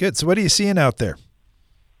 Good. So what are you seeing out there?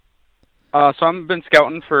 So I've been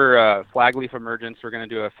scouting for flag leaf emergence. We're going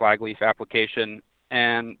to do a flag leaf application.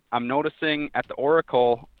 And I'm noticing at the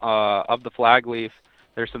auricle of the flag leaf,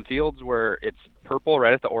 there's some fields where it's purple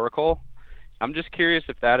right at the auricle. I'm just curious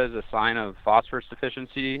if that is a sign of phosphorus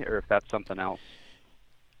deficiency or if that's something else.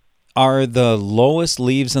 Are the lowest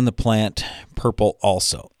leaves on the plant purple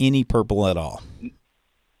also? Any purple at all?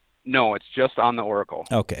 No, it's just on the auricle.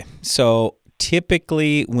 Okay. So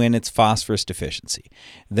typically when it's phosphorus deficiency,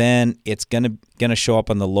 then it's going to show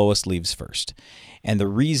up on the lowest leaves first. And the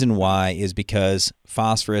reason why is because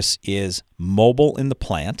phosphorus is mobile in the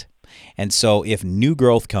plant. And so if new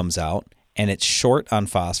growth comes out and it's short on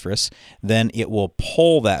phosphorus, then it will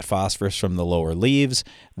pull that phosphorus from the lower leaves,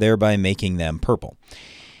 thereby making them purple.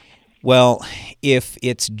 Well, if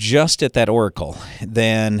it's just at that auricle,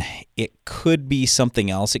 then it could be something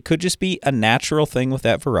else. It could just be a natural thing with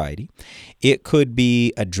that variety. It could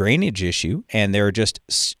be a drainage issue, and there are just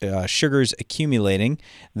sugars accumulating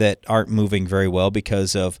that aren't moving very well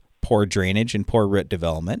because of poor drainage and poor root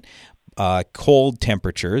development. Cold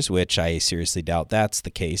temperatures, which I seriously doubt that's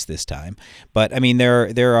the case this time. But, I mean,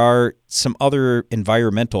 there are some other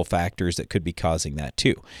environmental factors that could be causing that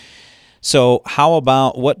too. So how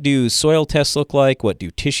about, what do soil tests look like? What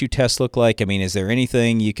do tissue tests look like? I mean, is there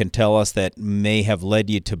anything you can tell us that may have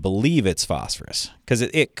led you to believe it's phosphorus? Because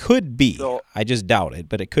it could be. So, I just doubt it,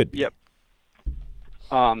 but it could be. Yep.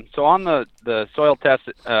 So on the soil test,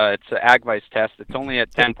 it's an AgVice test. It's only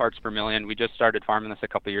at 10 parts per million. We just started farming this a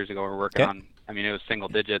couple of years ago. We're working on, it was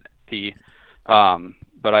single-digit P.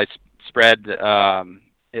 But I spread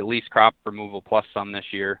at least crop removal plus some this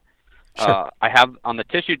year. Sure. I have on the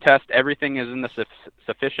tissue test, everything is in the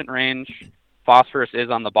sufficient range. Phosphorus is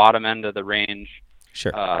on the bottom end of the range.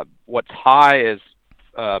 Sure. What's high is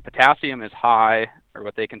potassium is high, or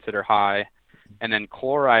what they consider high, and then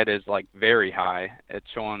chloride is like very high. It's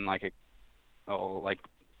showing like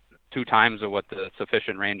 2 times of what the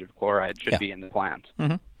sufficient range of chloride should be in the plant.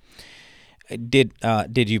 Mm-hmm.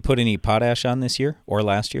 Did you put any potash on this year or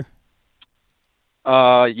last year?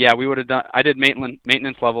 Yeah, we would have done. I did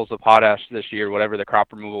maintenance levels of potash this year, whatever the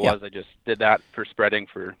crop removal was. I just did that for spreading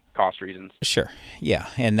for cost reasons. Sure. Yeah,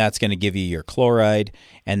 and that's going to give you your chloride,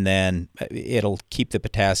 and then it'll keep the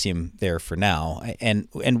potassium there for now. And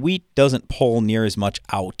wheat doesn't pull near as much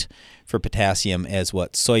out for potassium as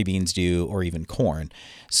what soybeans do, or even corn.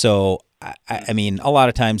 So I mean, a lot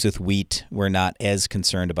of times with wheat, we're not as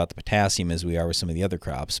concerned about the potassium as we are with some of the other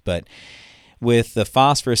crops, but with the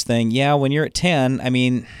phosphorus thing, yeah, when you're at 10, I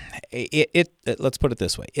mean, let's put it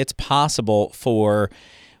this way. It's possible for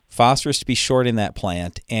phosphorus to be short in that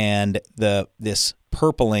plant, and this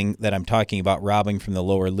purpling that I'm talking about, robbing from the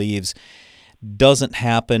lower leaves, doesn't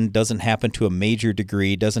happen to a major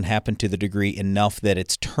degree, doesn't happen to the degree enough that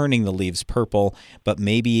it's turning the leaves purple, but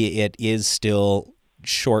maybe it is still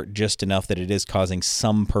short just enough that it is causing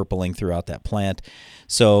some purpling throughout that plant.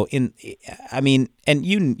 So and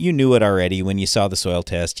you knew it already when you saw the soil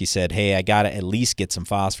test. You said, hey, I got to at least get some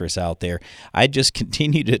phosphorus out there. I just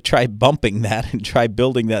continue to try bumping that and try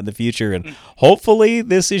building that in the future. And hopefully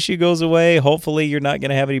this issue goes away. Hopefully you're not going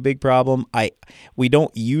to have any big problem. We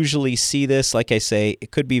don't usually see this. Like I say,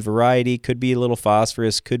 it could be variety, could be a little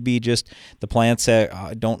phosphorus, could be just the plants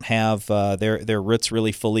that don't have their roots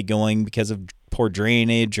really fully going because of poor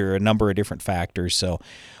drainage or a number of different factors. So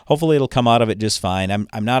hopefully it'll come out of it just fine.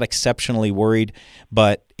 I'm not exceptionally worried,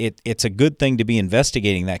 but it's a good thing to be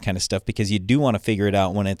investigating that kind of stuff, because you do want to figure it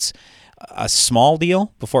out when it's a small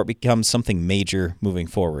deal before it becomes something major moving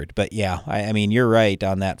forward. But yeah, I mean, you're right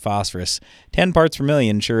on that phosphorus. 10 parts per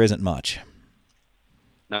million sure isn't much.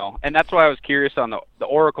 No, and that's why I was curious on the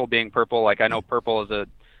Oracle being purple. Like I know purple is a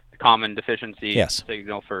common deficiency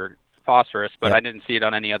signal for phosphorus, but I didn't see it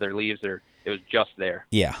on any other leaves, or it was just there.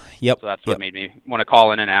 Yeah. Yep. So that's what made me want to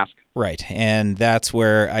call in and ask. Right, and that's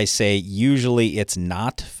where I say usually it's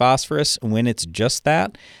not phosphorus when it's just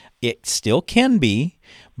that. It still can be,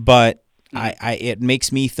 but it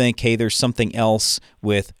makes me think, hey, there's something else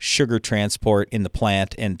with sugar transport in the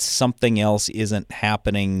plant, and something else isn't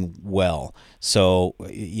happening well. So,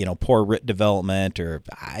 poor root development, or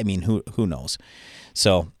who knows?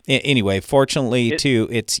 So anyway, fortunately, too,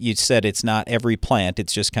 you said it's not every plant;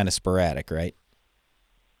 it's just kind of sporadic, right?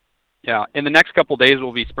 Yeah. In the next couple of days,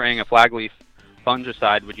 we'll be spraying a flagleaf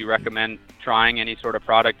fungicide. Would you recommend trying any sort of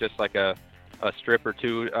product, just like a strip or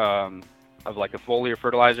two of like a foliar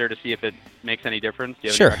fertilizer, to see if it makes any difference? Do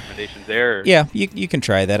you have any recommendations there? Or? Yeah, you can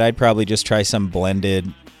try that. I'd probably just try some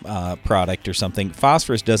blended product or something.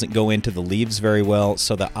 Phosphorus doesn't go into the leaves very well,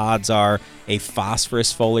 so the odds are a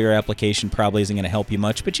phosphorus foliar application probably isn't going to help you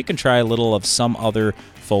much, but you can try a little of some other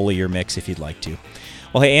foliar mix if you'd like to.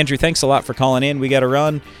 Well, hey, Andrew, thanks a lot for calling in. We got to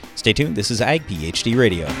run. Stay tuned. This is Ag PhD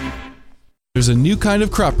Radio. There's a new kind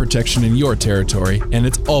of crop protection in your territory, and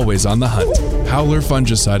it's always on the hunt. Howler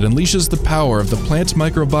fungicide unleashes the power of the plant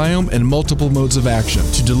microbiome and multiple modes of action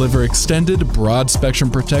to deliver extended,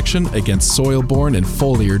 broad-spectrum protection against soil-borne and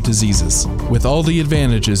foliar diseases. With all the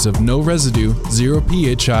advantages of no residue, zero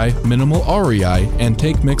PHI, minimal REI, and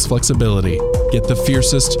take mix flexibility. Get the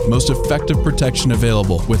fiercest, most effective protection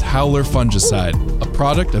available with Howler fungicide, a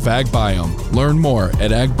product of AgBiome. Learn more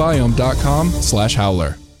at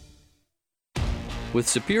agbiome.com/howler. With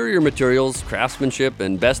superior materials, craftsmanship,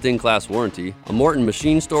 and best-in-class warranty, a Morton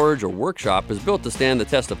machine storage or workshop is built to stand the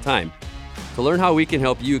test of time. To learn how we can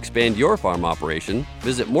help you expand your farm operation,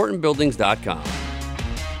 visit mortonbuildings.com.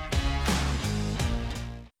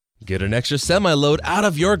 Get an extra semi-load out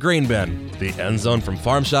of your grain bin. The End Zone from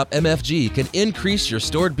Farm Shop MFG can increase your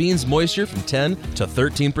stored beans moisture from 10 to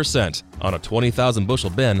 13%. On a 20,000 bushel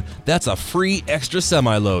bin, that's a free extra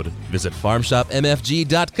semi-load. Visit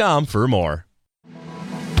farmshopmfg.com for more.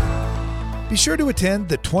 Be sure to attend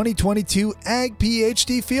the 2022 Ag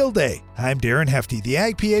PhD Field Day. I'm Darren Hefty. The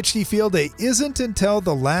Ag PhD Field Day isn't until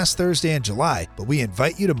the last Thursday in July, but we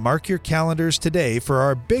invite you to mark your calendars today for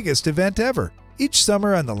our biggest event ever. Each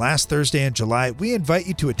summer on the last Thursday in July, we invite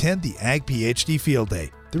you to attend the Ag PhD Field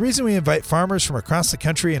Day. The reason we invite farmers from across the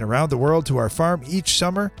country and around the world to our farm each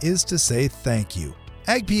summer is to say thank you.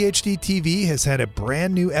 Ag PhD TV has had a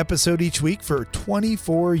brand new episode each week for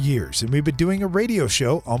 24 years, and we've been doing a radio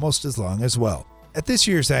show almost as long as well. At this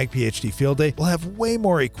year's Ag PhD Field Day, we'll have way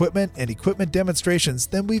more equipment and equipment demonstrations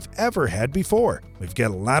than we've ever had before. We've got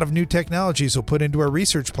a lot of new technologies we'll put into our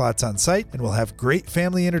research plots on site, and we'll have great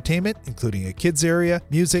family entertainment, including a kids area,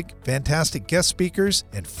 music, fantastic guest speakers,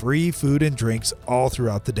 and free food and drinks all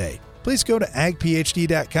throughout the day. Please go to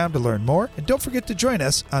agphd.com to learn more, and don't forget to join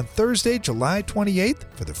us on Thursday, July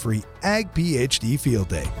 28th for the free Ag PhD Field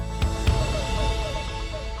Day.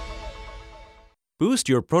 Boost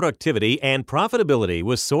your productivity and profitability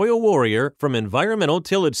with Soil Warrior from Environmental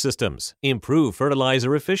Tillage Systems. Improve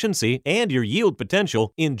fertilizer efficiency and your yield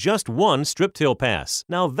potential in just one strip till pass.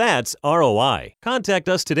 Now that's ROI. Contact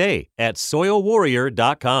us today at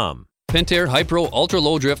soilwarrior.com. Pentair Hypro Ultra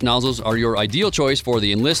Low Drift nozzles are your ideal choice for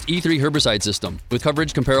the Enlist E3 herbicide system. With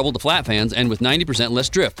coverage comparable to flat fans and with 90% less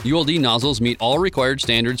drift, ULD nozzles meet all required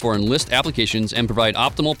standards for Enlist applications and provide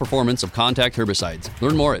optimal performance of contact herbicides.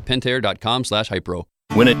 Learn more at pentair.com/hypro.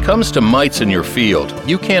 When it comes to mites in your field,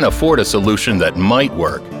 you can't afford a solution that might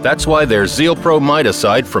work. That's why there's ZealPro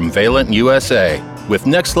Miticide from Valent USA. With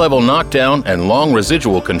next-level knockdown and long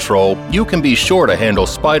residual control, you can be sure to handle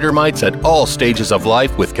spider mites at all stages of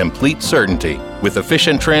life with complete certainty. With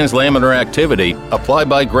efficient translaminar activity, apply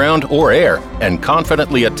by ground or air, and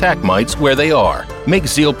confidently attack mites where they are. Make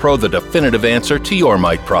ZealPro the definitive answer to your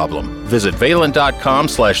mite problem. Visit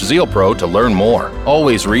valent.com/ZealPro to learn more.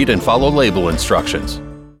 Always read and follow label instructions.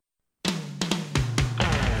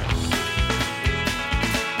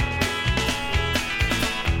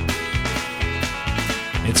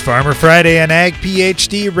 It's Farmer Friday on Ag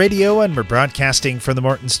PhD Radio, and we're broadcasting from the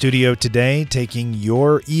Morton studio today, taking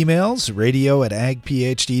your emails,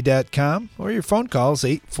 radio@agphd.com, or your phone calls,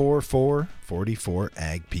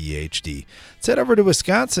 844-44-AG-PhD. Let's head over to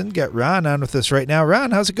Wisconsin. Got Ron on with us right now.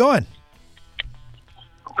 Ron, how's it going?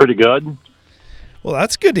 Pretty good. Well,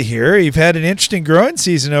 that's good to hear. You've had an interesting growing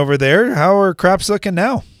season over there. How are crops looking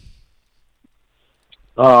now?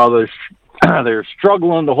 They're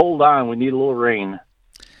struggling to hold on. We need a little rain.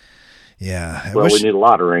 Yeah. We need a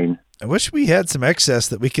lot of rain. I wish we had some excess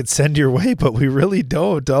that we could send your way, but we really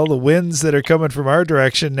don't. All the winds that are coming from our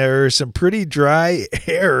direction, there are some pretty dry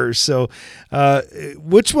air. So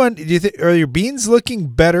which one do you think, are your beans looking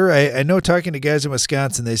better? I know talking to guys in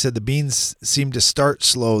Wisconsin, they said the beans seem to start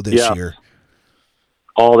slow this year.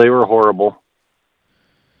 Oh, they were horrible.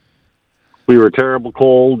 We were terrible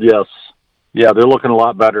cold, yes. Yeah, they're looking a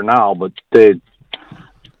lot better now, but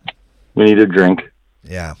we need a drink.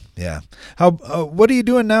 Yeah. How? What are you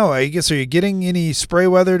doing now? I guess, are you getting any spray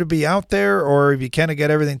weather to be out there, or have you kind of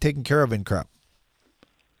got everything taken care of in crop?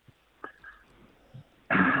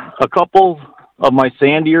 A couple of my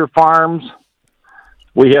sandier farms,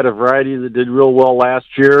 we had a variety that did real well last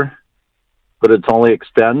year, but it's only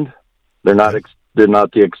Extend. They're not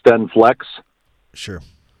the Extend Flex. Sure.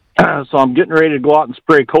 So I'm getting ready to go out and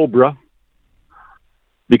spray Cobra,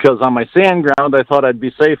 because on my sand ground, I thought I'd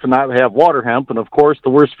be safe and not have water hemp. And, of course, the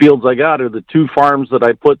worst fields I got are the 2 farms that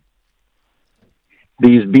I put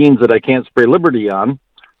these beans that I can't spray Liberty on.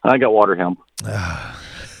 I got water hemp.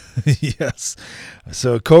 Yes.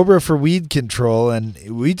 So Cobra for weed control, and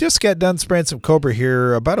we just got done spraying some Cobra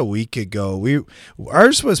here about a week ago.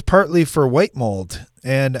 Ours was partly for white mold.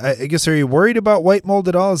 And I guess, are you worried about white mold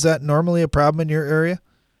at all? Is that normally a problem in your area?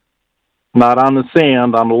 Not on the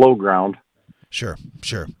sand, on the low ground. Sure.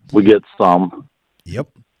 We get some. Yep.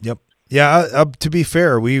 Yeah, to be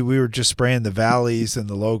fair, we were just spraying the valleys and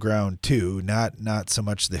the low ground too, not so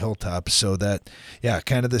much the hilltops. So that,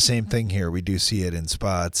 kind of the same thing here. We do see it in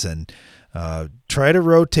spots, and try to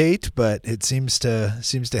rotate, but it seems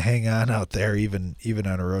to hang on out there even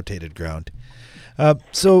on a rotated ground.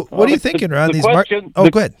 So what are you thinking, Ron?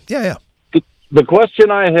 Go ahead. Yeah. The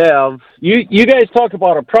question I have, you guys talk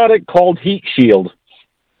about a product called Heat Shield.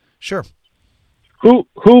 Sure.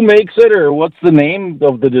 Who makes it, or what's the name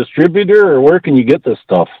of the distributor, or where can you get this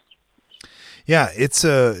stuff? Yeah, it's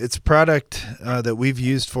a product that we've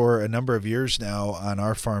used for a number of years now on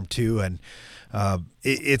our farm too, and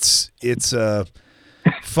it's a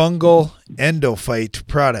fungal endophyte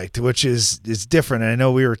product, which is different. And I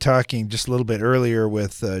know we were talking just a little bit earlier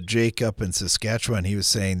with Jake up in Saskatchewan. He was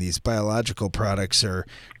saying these biological products are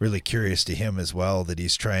really curious to him as well, that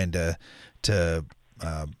he's trying to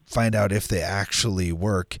find out if they actually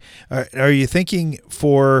work. Are you thinking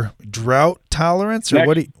for drought tolerance, or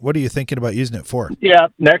what are you thinking about using it for? Yeah,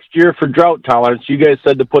 next year for drought tolerance. You guys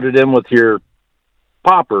said to put it in with your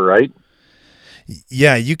popper, right?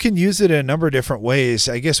 Yeah, you can use it in a number of different ways.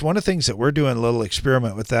 I guess one of the things that we're doing a little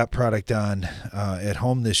experiment with that product on at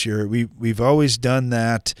home this year, we've always done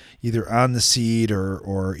that either on the seed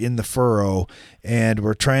or in the furrow, and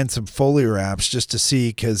we're trying some foliar wraps just to see,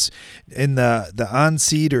 because in the on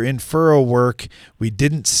seed or in furrow work, we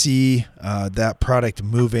didn't see that product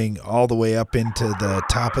moving all the way up into the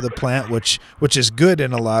top of the plant, which is good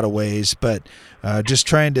in a lot of ways, but just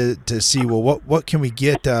trying to see, well, what can we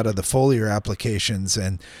get out of the foliar applications.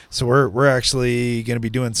 And so we're actually going to be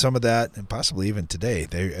doing some of that, and possibly even today.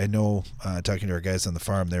 I know talking to our guys on the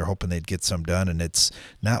farm, they're hoping they'd get some done, and it's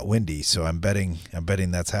not windy, so I'm betting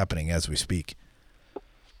that's happening as we speak.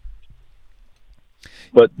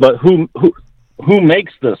 But who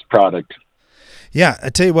makes this product? Yeah, I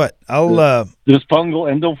tell you what, this fungal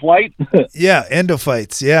endophyte. Yeah,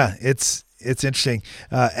 endophytes. Yeah, it's interesting.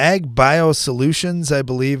 Ag Bio Solutions, I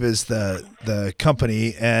believe, is the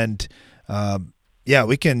company, and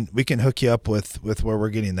we can hook you up with where we're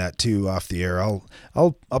getting that too off the air.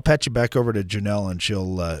 I'll patch you back over to Janelle, and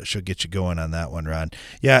she'll get you going on that one, Ron.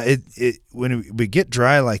 Yeah, when we get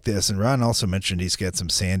dry like this, and Ron also mentioned he's got some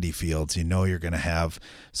sandy fields. You're going to have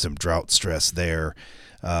some drought stress there.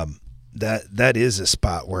 That is a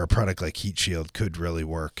spot where a product like Heat Shield could really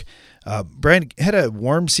work. Brian had a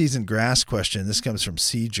warm season grass question. This comes from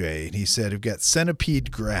CJ, and he said, we've got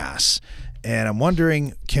centipede grass, and I'm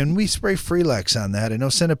wondering, can we spray Freelex on that? I know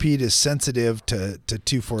centipede is sensitive to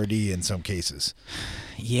 2,4-D in some cases.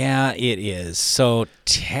 Yeah, it is. So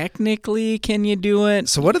technically, can you do it?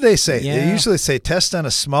 So what do they say? Yeah. They usually say test on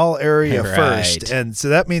a small area Right. first, and so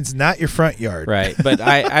that means not your front yard. Right, but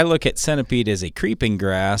I look at centipede as a creeping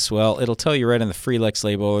grass. Well, it'll tell you right on the Freelex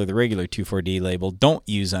label or the regular 2,4-D label, don't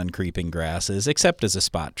use on creeping grasses except as a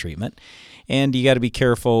spot treatment. And you got to be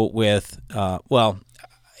careful with,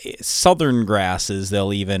 southern grasses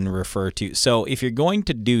they'll even refer to. So if you're going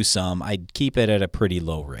to do some, I'd keep it at a pretty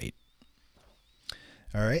low rate.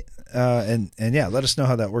 All right. And let us know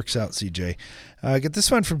how that works out, CJ. Get this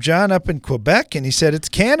one from John up in Quebec, and he said, it's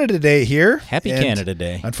Canada Day here. Happy Canada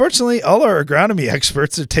Day. Unfortunately, all our agronomy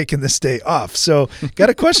experts are taking this day off. So got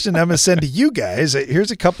a question I'm going to send to you guys. Here's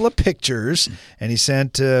a couple of pictures, and he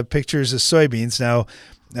sent pictures of soybeans. Now,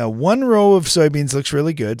 Now, one row of soybeans looks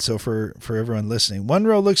really good. So for everyone listening, one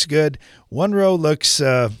row looks good. One row looks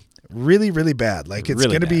really, really bad. Like it's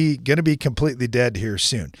Really going to be completely dead here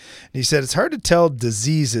soon. And he said, it's hard to tell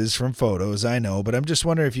diseases from photos, I know, but I'm just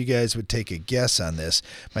wondering if you guys would take a guess on this.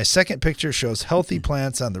 My second picture shows healthy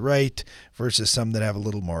plants on the right versus some that have a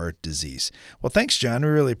little more disease. Well, thanks, John. We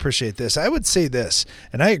really appreciate this. I would say this,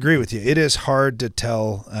 and I agree with you. It is hard to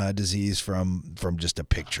tell disease from just a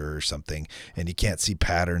picture or something, and you can't see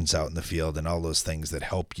patterns out in the field and all those things that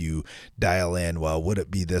help you dial in, well, would it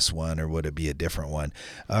be this one or would it be a different one?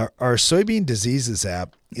 Our Soybean Diseases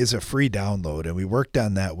app is a free download, and we worked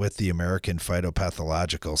on that with the American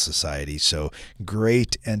Phytopathological Society. So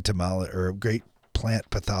great plant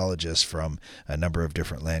pathologists from a number of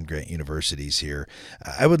different land-grant universities here.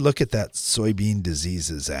 I would look at that Soybean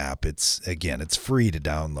Diseases app. It's free to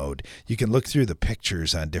download. You can look through the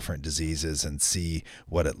pictures on different diseases and see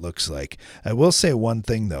what it looks like. I will say one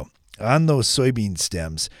thing, though. On those soybean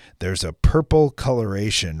stems, there's a purple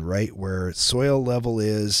coloration right where soil level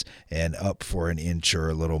is and up for an inch or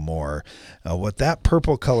a little more. What that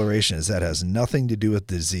purple coloration is, that has nothing to do with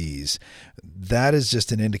disease. That is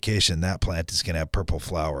just an indication that plant is going to have purple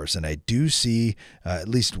flowers. And I do see at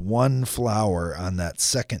least one flower on that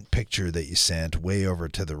second picture that you sent way over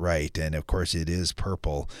to the right. And of course, it is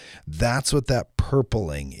purple. That's what that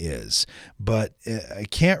purpling is. But I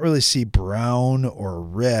can't really see brown or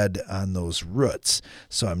red on those roots.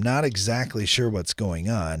 So I'm not exactly sure what's going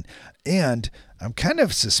on. And I'm kind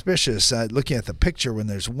of suspicious looking at the picture when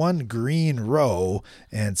there's one green row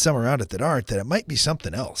and some around it that aren't, that it might be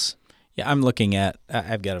something else. Yeah, I'm looking at,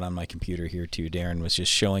 I've got it on my computer here too. Darren was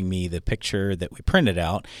just showing me the picture that we printed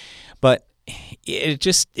out, but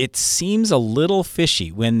it seems a little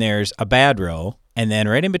fishy when there's a bad row and then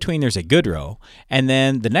right in between there's a good row and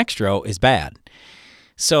then the next row is bad.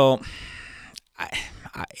 So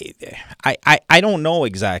I don't know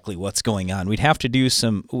exactly what's going on. We'd have to do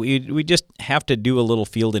we just have to do a little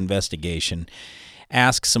field investigation,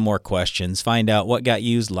 ask some more questions, find out what got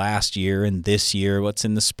used last year and this year, what's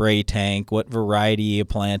in the spray tank, what variety you're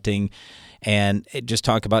planting, and just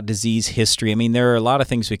talk about disease history. I mean, there are a lot of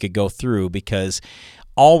things we could go through because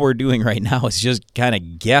all we're doing right now is just kind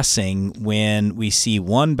of guessing when we see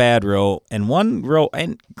one bad row and one row,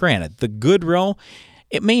 and granted, the good row,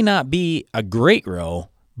 it may not be a great row,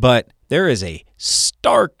 but there is a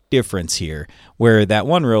stark difference here where that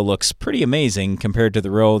one row looks pretty amazing compared to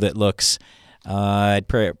the row that looks, I'd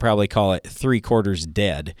probably call it 3/4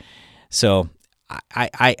 dead. So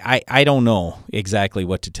I don't know exactly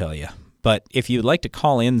what to tell you. But if you'd like to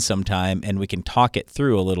call in sometime and we can talk it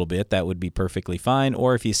through a little bit, that would be perfectly fine.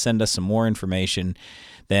 Or if you send us some more information,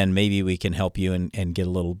 then maybe we can help you and get a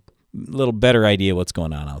little better idea what's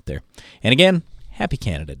going on out there. And again, happy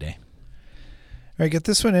Canada Day. All right, get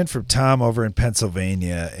this one in from Tom over in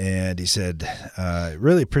Pennsylvania, and he said,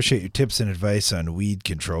 really appreciate your tips and advice on weed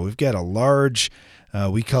control. We've got a large,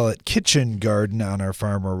 we call it kitchen garden on our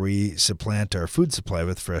farm where we supplant our food supply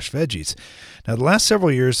with fresh veggies. Now, the last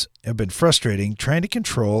several years have been frustrating trying to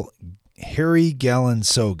control hairy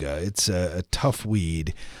Galansoga. It's a tough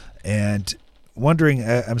weed, and wondering,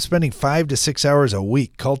 I'm spending 5 to 6 hours a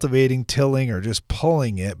week cultivating, tilling, or just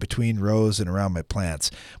pulling it between rows and around my plants.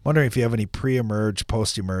 Wondering if you have any pre-emerge,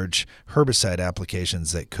 post-emerge herbicide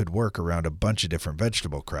applications that could work around a bunch of different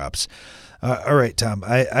vegetable crops. All right, Tom,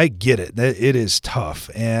 I get it. It is tough.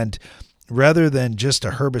 And rather than just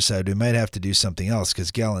a herbicide, we might have to do something else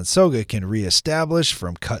because Galansoga can reestablish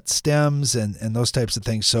from cut stems and those types of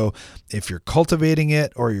things. So if you're cultivating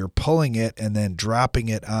it or you're pulling it and then dropping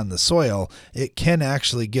it on the soil, it can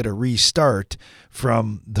actually get a restart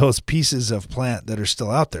from those pieces of plant that are still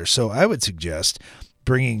out there. So I would suggest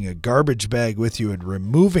bringing a garbage bag with you and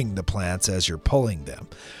removing the plants as you're pulling them.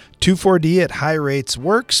 2,4-D at high rates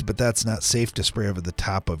works, but that's not safe to spray over the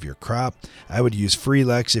top of your crop. I would use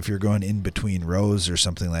Freelex if you're going in between rows or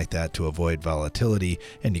something like that to avoid volatility,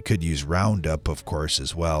 and you could use Roundup, of course,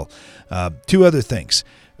 as well. 2 other things.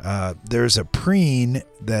 There's a preen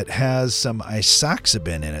that has some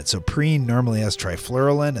isoxaben in it. So preen normally has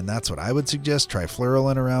trifluralin, and that's what I would suggest,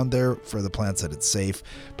 trifluralin around there for the plants that it's safe.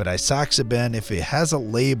 But isoxaben, if it has a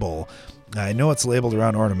label, I know it's labeled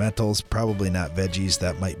around ornamentals, probably not veggies.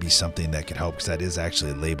 That might be something that could help because that is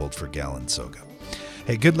actually labeled for Galansoga.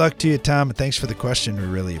 Hey, good luck to you, Tom, and thanks for the question. We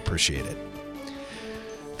really appreciate it.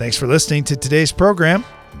 Thanks for listening to today's program.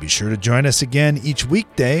 Be sure to join us again each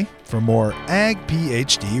weekday for more Ag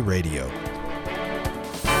PhD Radio.